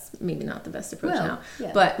that that's maybe not the best approach now,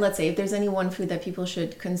 but let's say if there's any one food that people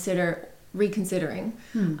should consider reconsidering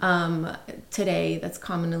today that's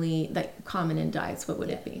common in diets, what would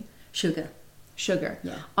it be? Sugar.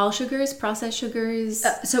 Yeah. All sugars, processed sugars.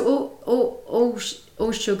 So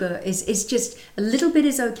all sugar is just a little bit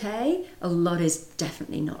is okay. A lot is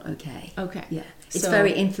definitely not okay. Okay. Yeah. It's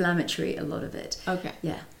very inflammatory, a lot of it. Okay.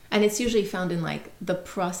 Yeah. And it's usually found in like the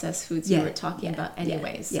processed foods you were talking about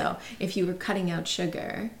anyways. So if you were cutting out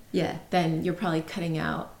sugar, then you're probably cutting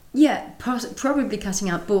out. Yeah, probably cutting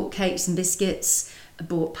out bought cakes and biscuits,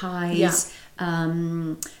 bought pies,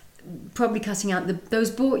 probably cutting out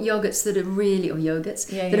those bought yogurts that are really, or yogurts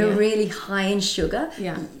that are really high in sugar.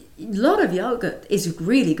 Yeah. A lot of yogurt is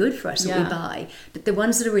really good for us that we buy, but the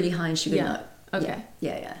ones that are really high in sugar, no. Okay.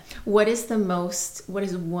 Yeah. What is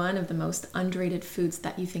one of the most underrated foods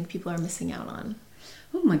that you think people are missing out on?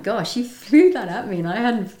 Oh my gosh, you threw that at me and I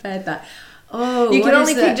hadn't prepared that. Oh, you can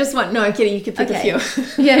only pick just one. No, I'm kidding. You could pick a few.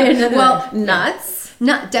 No. Well, nuts.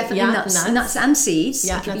 Definitely nuts and seeds.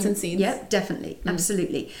 Yeah, nuts and seeds. Yeah, definitely,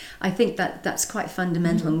 absolutely. I think that's quite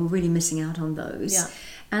fundamental, and we're really missing out on those. Yeah.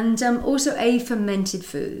 And also a fermented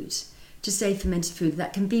food. Just a fermented food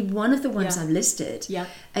that can be one of the ones I've listed. Yeah.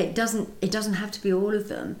 It doesn't have to be all of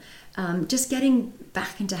them. Just getting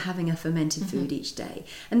back into having a fermented food each day,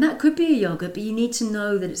 and that could be a yogurt, but you need to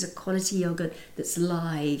know that it's a quality yogurt that's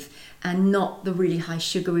live and not the really high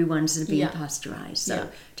sugary ones that are being pasteurized. So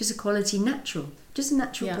just a quality natural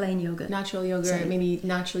plain yogurt. Natural yogurt, so, maybe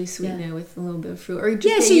naturally sweeten it with a little bit of fruit, or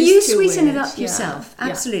just so you sweeten it up yourself.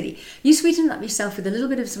 Absolutely, you sweeten it up yourself with a little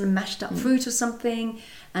bit of sort of mashed up fruit or something.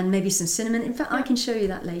 And maybe some cinnamon. In fact, I can show you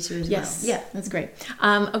that later as well. Yeah, that's great.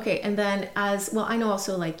 Okay, and then as well, I know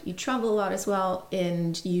also like you travel a lot as well,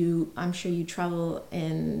 and I'm sure you travel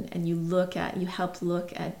and you help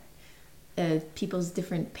look at people's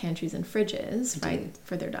different pantries and fridges, right,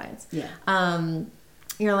 for their diets. Yeah.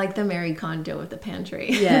 You're like the Marie Kondo of the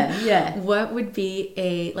pantry. Yeah. What would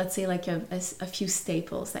be let's say like a few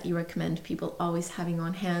staples that you recommend people always having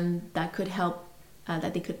on hand that could help,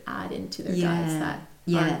 that they could add into their diets that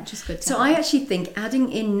just good to so have. I actually think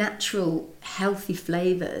adding in natural healthy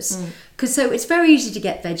flavors, because so it's very easy to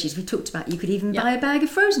get veggies. We talked about you could even buy a bag of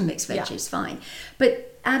frozen mixed veggies, fine,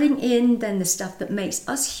 but adding in then the stuff that makes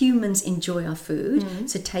us humans enjoy our food,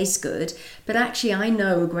 so tastes good, but actually I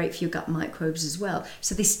know are great for your gut microbes as well,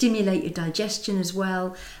 so they stimulate your digestion as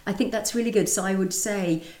well. I think that's really good. So I would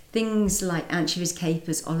say things like anchovies,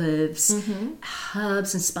 capers, olives,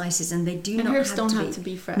 herbs and spices, and they herbs don't have to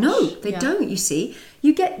be fresh. No, they don't. You see,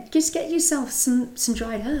 just get yourself some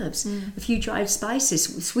dried herbs, a few dried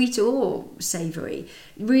spices, sweet or savoury.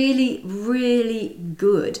 Really, really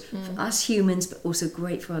good for us humans, but also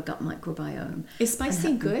great for our gut microbiome. Is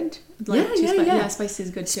spicy good? Yeah. Spicy is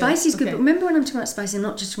good too. Spicy is good, but remember when I'm talking about spicy, I'm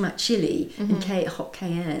not just talking about chili and hot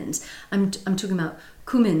cayennes. I'm talking about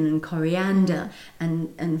cumin and coriander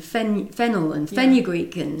and fennel and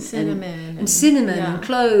fenugreek and cinnamon and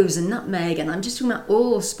cloves and nutmeg, and I'm just talking about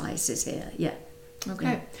all spices here. Yeah.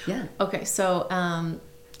 Okay. Yeah. Okay. So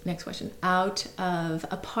next question.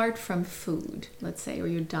 Apart from food, let's say, or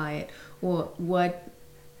your diet, what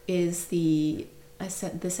is the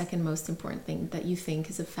second most important thing that you think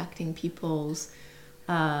is affecting people's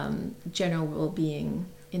general well-being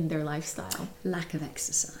in their lifestyle? Lack of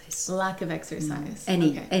exercise.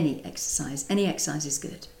 Any exercise. Any exercise is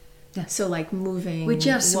good. Yeah. So like moving. We're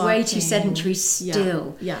just walking, way too sedentary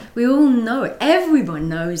still. Yeah. We all know it. Everyone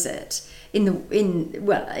knows it.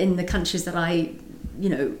 in the countries that I,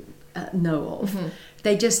 know of.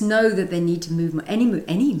 They just know that they need to move more. Any movement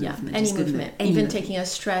Any is good. movement. Any Even movement. taking a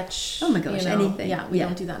stretch. Oh my gosh, anything. Yeah, we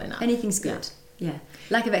don't do that enough. Anything's good. Yeah.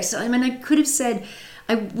 Lack of exercise. I mean, I could have said,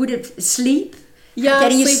 I would have sleep. Yeah,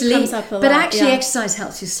 getting you sleep comes up a but lot, actually yeah. exercise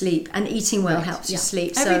helps you sleep, and eating well helps you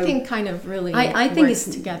sleep. So everything kind of really I think works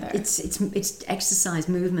it's together. It's exercise,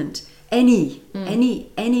 movement, any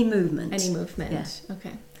movement. Any movement. Yeah.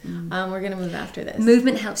 Okay. We're gonna move after this.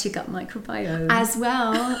 Movement helps your gut microbiome As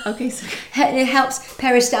well. Okay, so It helps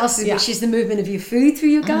peristalsis, which is the movement of your food through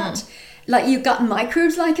your gut. Like your gut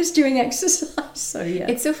microbes like us doing exercise. So yeah,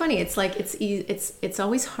 it's so funny. It's like it's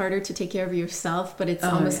always harder to take care of yourself, but it's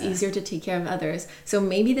almost easier to take care of others. So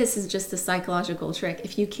maybe this is just a psychological trick.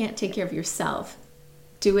 If you can't take care of yourself,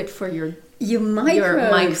 do it for your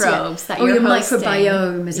microbes that you're your hosting.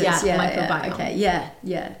 microbiome. Is it? Yeah, microbiome. Yeah,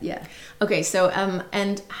 okay. Yeah. Okay, so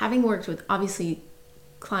and having worked with obviously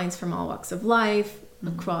clients from all walks of life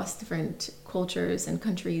across different cultures and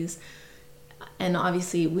countries, and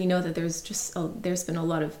obviously we know that there's been a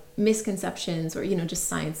lot of misconceptions, or just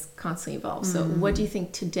science constantly evolves. So what do you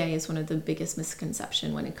think today is one of the biggest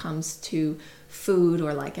misconceptions when it comes to food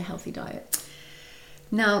or like a healthy diet?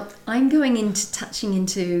 Now I'm touching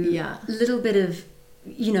into a little bit of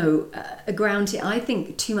a ground. I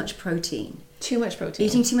think too much protein.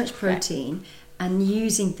 Eating too much protein and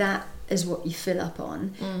using that as what you fill up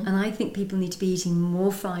on. And I think people need to be eating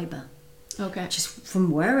more fibre. Okay. Just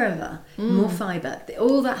from wherever, more fibre.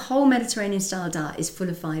 All that whole Mediterranean style diet is full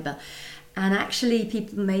of fibre. And actually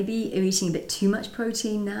people maybe are eating a bit too much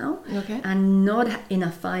protein now and not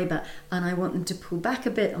enough fibre. And I want them to pull back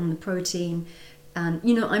a bit on the protein. And,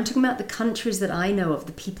 I'm talking about the countries that I know of,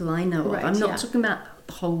 the people I know of. I'm not talking about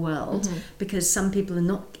the whole world, because some people are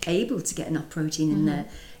not able to get enough protein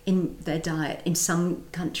in their diet in some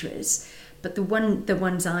countries. But the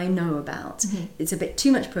ones I know about, it's a bit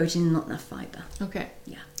too much protein and not enough fibre. Okay.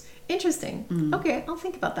 Yeah. Interesting. Okay, I'll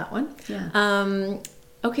think about that one. Yeah.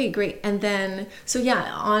 Okay, great. And then,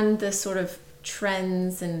 on the sort of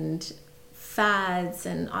trends and fads,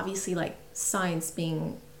 and obviously like science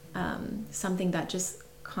being something that just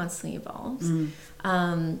constantly evolves.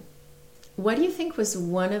 What do you think was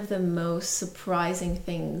one of the most surprising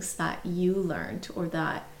things that you learned, or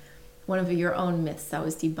that one of your own myths that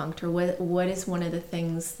was debunked, or what is one of the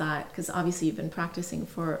things that, because obviously you've been practicing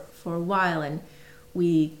for a while, and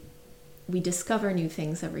we discover new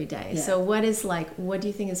things every day. So what do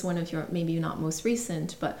you think is one of your, maybe not most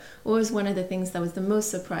recent, but what was one of the things that was the most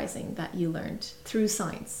surprising that you learned through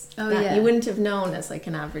science that you wouldn't have known as like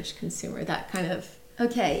an average consumer, that kind of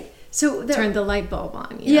so turned the light bulb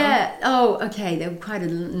on? There were quite a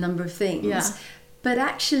number of things. But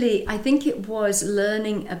actually, I think it was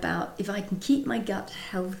learning about, if I can keep my gut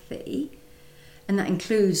healthy, and that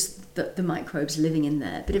includes the microbes living in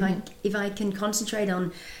there. But if I can concentrate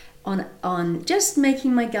on just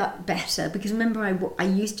making my gut better, because remember I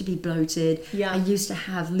used to be bloated. I used to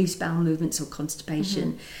have loose bowel movements or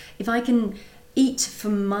constipation. If I can eat for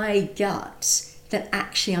my gut, then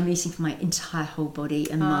actually I'm eating for my entire whole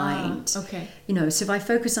body and mind. Okay. So if I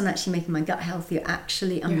focus on actually making my gut healthier,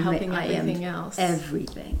 actually you're helping everything else.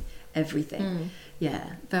 Everything.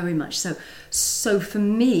 Yeah, very much so. So for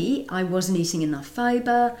me, I wasn't eating enough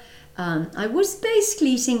fibre. I was basically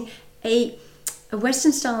eating a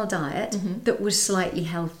Western style diet that was slightly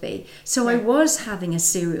healthy. So I was having a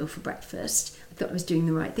cereal for breakfast. I thought I was doing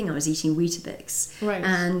the right thing. I was eating Weetabix. Right.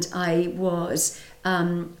 And I was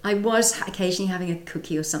occasionally having a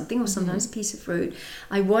cookie or something, or sometimes a piece of fruit.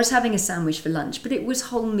 I was having a sandwich for lunch, but it was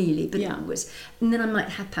wholemealy. But it was, and then I might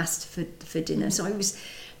have pasta for dinner. So I was.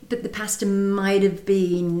 But the pasta might have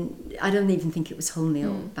been, I don't even think it was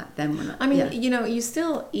wholemeal back then. You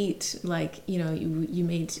still eat, like, you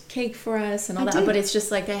made cake for us and all that, but it's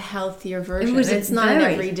just like a healthier version. It's not an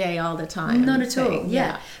everyday all the time. Not at all,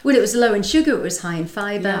 yeah. Well, it was low in sugar, it was high in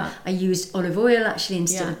fibre. I used olive oil actually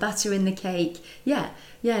instead of butter in the cake. Yeah.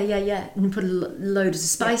 And put a load of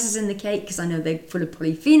spices in the cake, because I know they're full of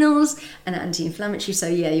polyphenols and anti-inflammatory. So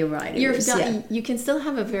yeah, you're right. You can still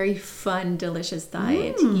have a very fun, delicious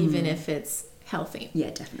diet, even if it's healthy.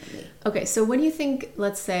 Yeah, definitely. Okay, so what do you think,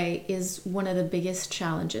 let's say, is one of the biggest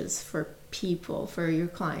challenges for people, for your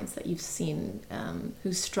clients that you've seen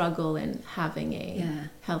who struggle in having a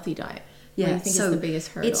healthy diet? What do you think is the biggest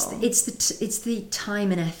hurdle? It's the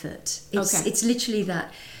time and effort. It's literally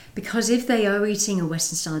that. because if they are eating a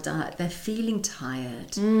Western style diet, they're feeling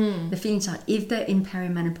tired. They're feeling tired. If they're in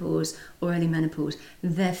perimenopause or early menopause,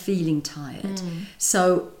 they're feeling tired.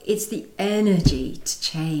 So it's the energy to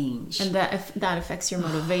change. And that affects your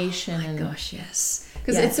motivation. Oh my gosh, yes.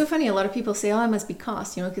 Because it's so funny. A lot of people say, "Oh, it must be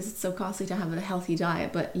cost," because it's so costly to have a healthy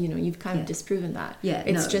diet. But you've kind of disproven that. Yeah,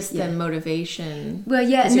 it's just the motivation. Well,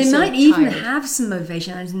 yeah, and they might even have some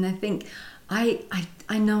motivation, and they think,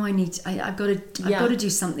 I know I need. I've got to do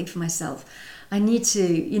something for myself. I need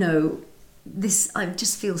to. This. I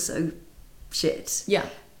just feel so shit. Yeah.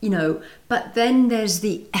 But then there's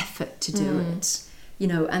the effort to do it.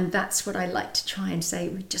 And that's what I like to try and say.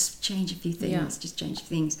 We just change a few things, just change a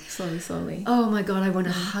few things. Slowly. Oh my God, I want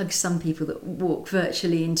to hug some people that walk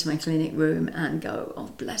virtually into my clinic room and go, "Oh,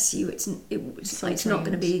 bless you. It's not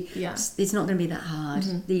going to be, it's not going to be that hard.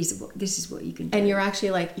 This is what you can do." And you're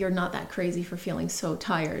actually you're not that crazy for feeling so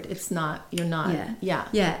tired. You're not. Yeah.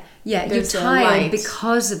 You're tired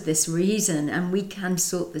because of this reason, and we can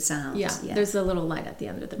sort this out. Yeah. There's a little light at the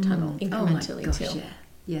end of the tunnel, incrementally oh my gosh, too.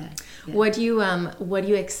 Yeah. What do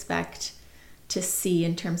you expect to see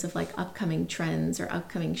in terms of upcoming trends or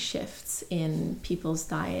upcoming shifts in people's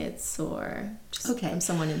diets, or just from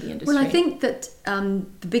someone in the industry? Well, I think that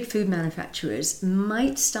the big food manufacturers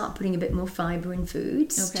might start putting a bit more fiber in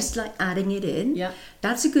foods, just adding it in. Yeah,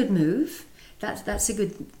 that's a good move. That's a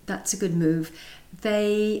good move.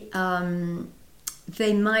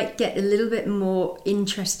 They might get a little bit more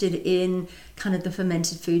interested in kind of the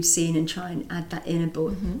fermented food scene and try and add that in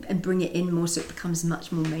and bring it in more so it becomes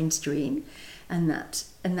much more mainstream, and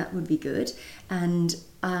that would be good. And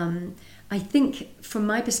I think from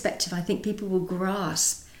my perspective, I think people will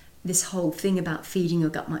grasp this whole thing about feeding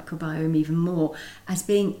your gut microbiome even more as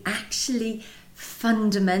being actually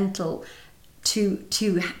fundamental to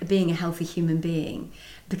being a healthy human being.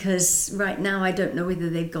 Because right now I don't know whether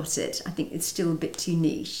they've got it. I think it's still a bit too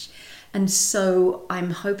niche. And so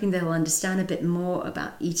I'm hoping they'll understand a bit more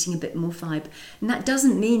about eating a bit more fibre. And that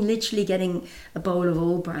doesn't mean literally getting a bowl of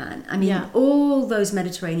all bran. I mean, all those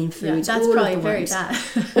Mediterranean foods. That's all probably of the very ones, bad.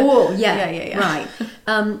 Right.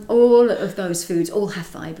 All of those foods all have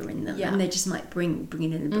fibre in them. Yeah. And they just might bring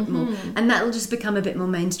it in a bit more. And that'll just become a bit more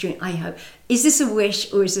mainstream, I hope. Is this a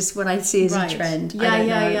wish, or is this what I see as a trend?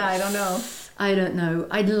 I don't know. I don't know.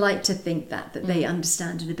 I'd like to think that they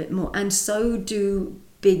understand it a bit more. And so do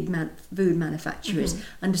big food manufacturers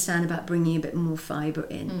understand about bringing a bit more fibre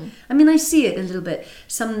in. I mean, I see it a little bit.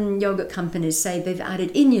 Some yogurt companies say they've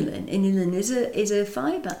added inulin. Inulin is a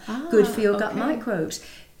fibre, good for your gut microbes.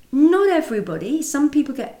 Not everybody. Some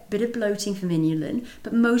people get a bit of bloating from inulin,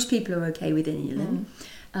 but most people are okay with inulin.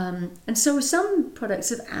 And so some products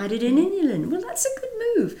have added in inulin. Well, that's a good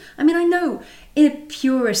move. I mean, I know in a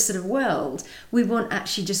purist sort of world, we want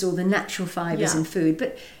actually just all the natural fibres in food,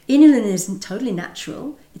 but inulin isn't totally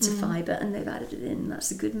natural. It's a fibre, and they've added it in. That's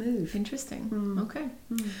a good move. Interesting. Okay.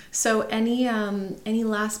 So any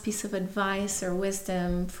last piece of advice or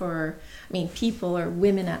wisdom for, people or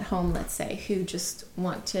women at home, let's say, who just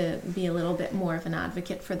want to be a little bit more of an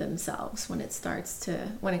advocate for themselves when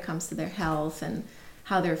it comes to their health and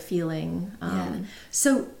how they're feeling.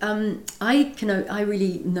 So I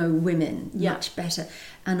really know women much better,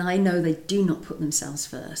 and I know they do not put themselves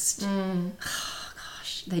first. Oh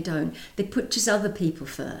gosh, they don't. They put just other people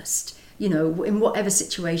first. In whatever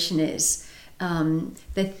situation is,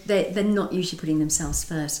 they're not usually putting themselves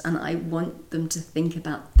first. And I want them to think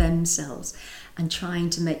about themselves and trying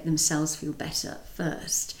to make themselves feel better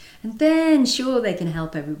first, and then sure they can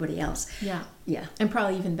help everybody else. Yeah, and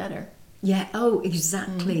probably even better. Yeah, oh,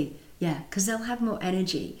 exactly. Yeah, because they'll have more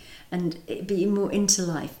energy and it'll be more into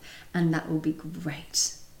life, and that will be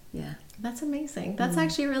great. Yeah. That's amazing. That's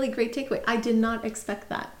actually a really great takeaway. I did not expect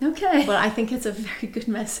that. Okay. But I think it's a very good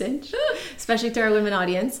message, especially to our women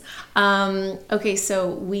audience. Okay, so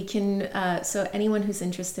we can, so anyone who's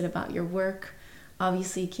interested about your work,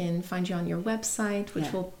 obviously can find you on your website,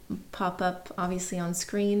 which will pop up obviously on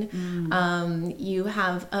screen. You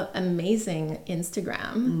have an amazing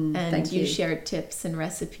Instagram, and you share tips and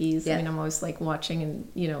recipes. I mean, I'm always watching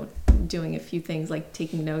and doing a few things,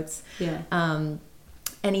 taking notes.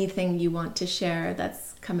 Anything you want to share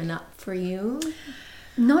that's coming up for you?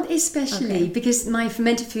 Not especially, because my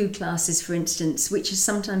fermented food classes, for instance, which is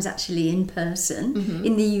sometimes actually in person,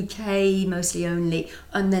 in the UK mostly only,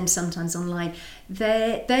 and then sometimes online,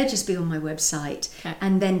 they'll just be on my website.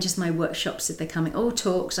 And then just my workshops if they're coming, or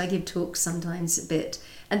talks. I give talks sometimes a bit,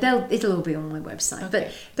 and it'll all be on my website.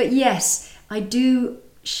 But yes, I do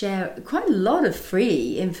share quite a lot of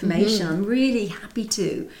free information. I'm really happy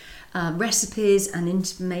to. recipes and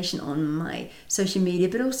information on my social media,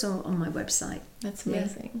 but also on my website. That's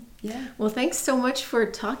amazing. Yeah. Well, thanks so much for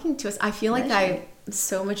talking to us. I feel like Pleasure. I'm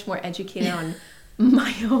so much more educated on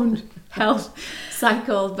my own health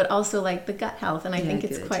cycle, but also like the gut health. And I think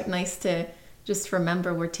it's good. quite nice to just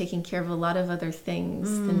remember we're taking care of a lot of other things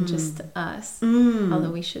than just us.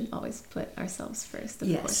 Although we should always put ourselves first,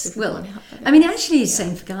 of course, if we want to help others. I mean, actually, it's the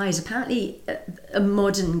same for guys. Apparently, a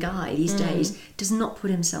modern guy these days does not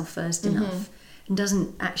put himself first enough and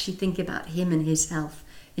doesn't actually think about him and his health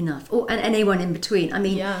enough, and anyone in between. I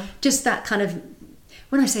mean, just that kind of,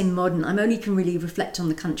 when I say modern, I only can really reflect on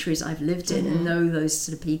the countries I've lived in and know those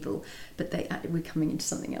sort of people. But we're coming into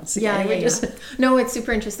something else again. Yeah. No, it's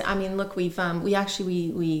super interesting. I mean, look, we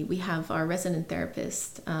have our resident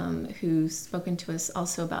therapist who's spoken to us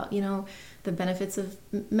also about, the benefits of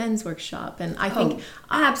men's workshop. And I think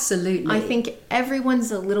absolutely, I think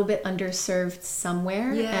everyone's a little bit underserved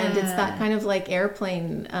somewhere, and it's that kind of like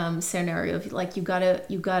airplane scenario of like you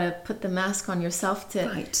gotta put the mask on yourself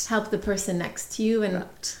to help the person next to you. And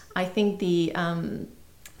I think the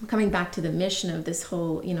coming back to the mission of this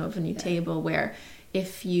whole of a new table, where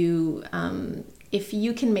if you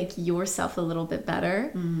can make yourself a little bit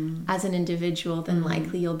better as an individual, then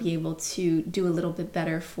likely you'll be able to do a little bit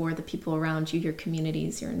better for the people around you, your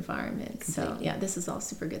communities, your environment. Completely. So yeah, this is all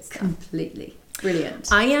super good stuff. Completely.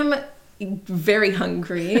 Brilliant. I am very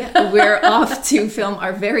hungry. We're off to film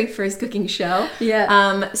our very first cooking show.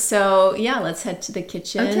 So yeah, let's head to the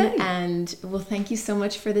kitchen. And well, thank you so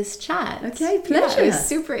much for this chat. Okay, pleasure. Yeah, it was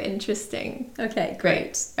super interesting. Okay,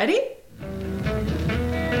 great. Ready?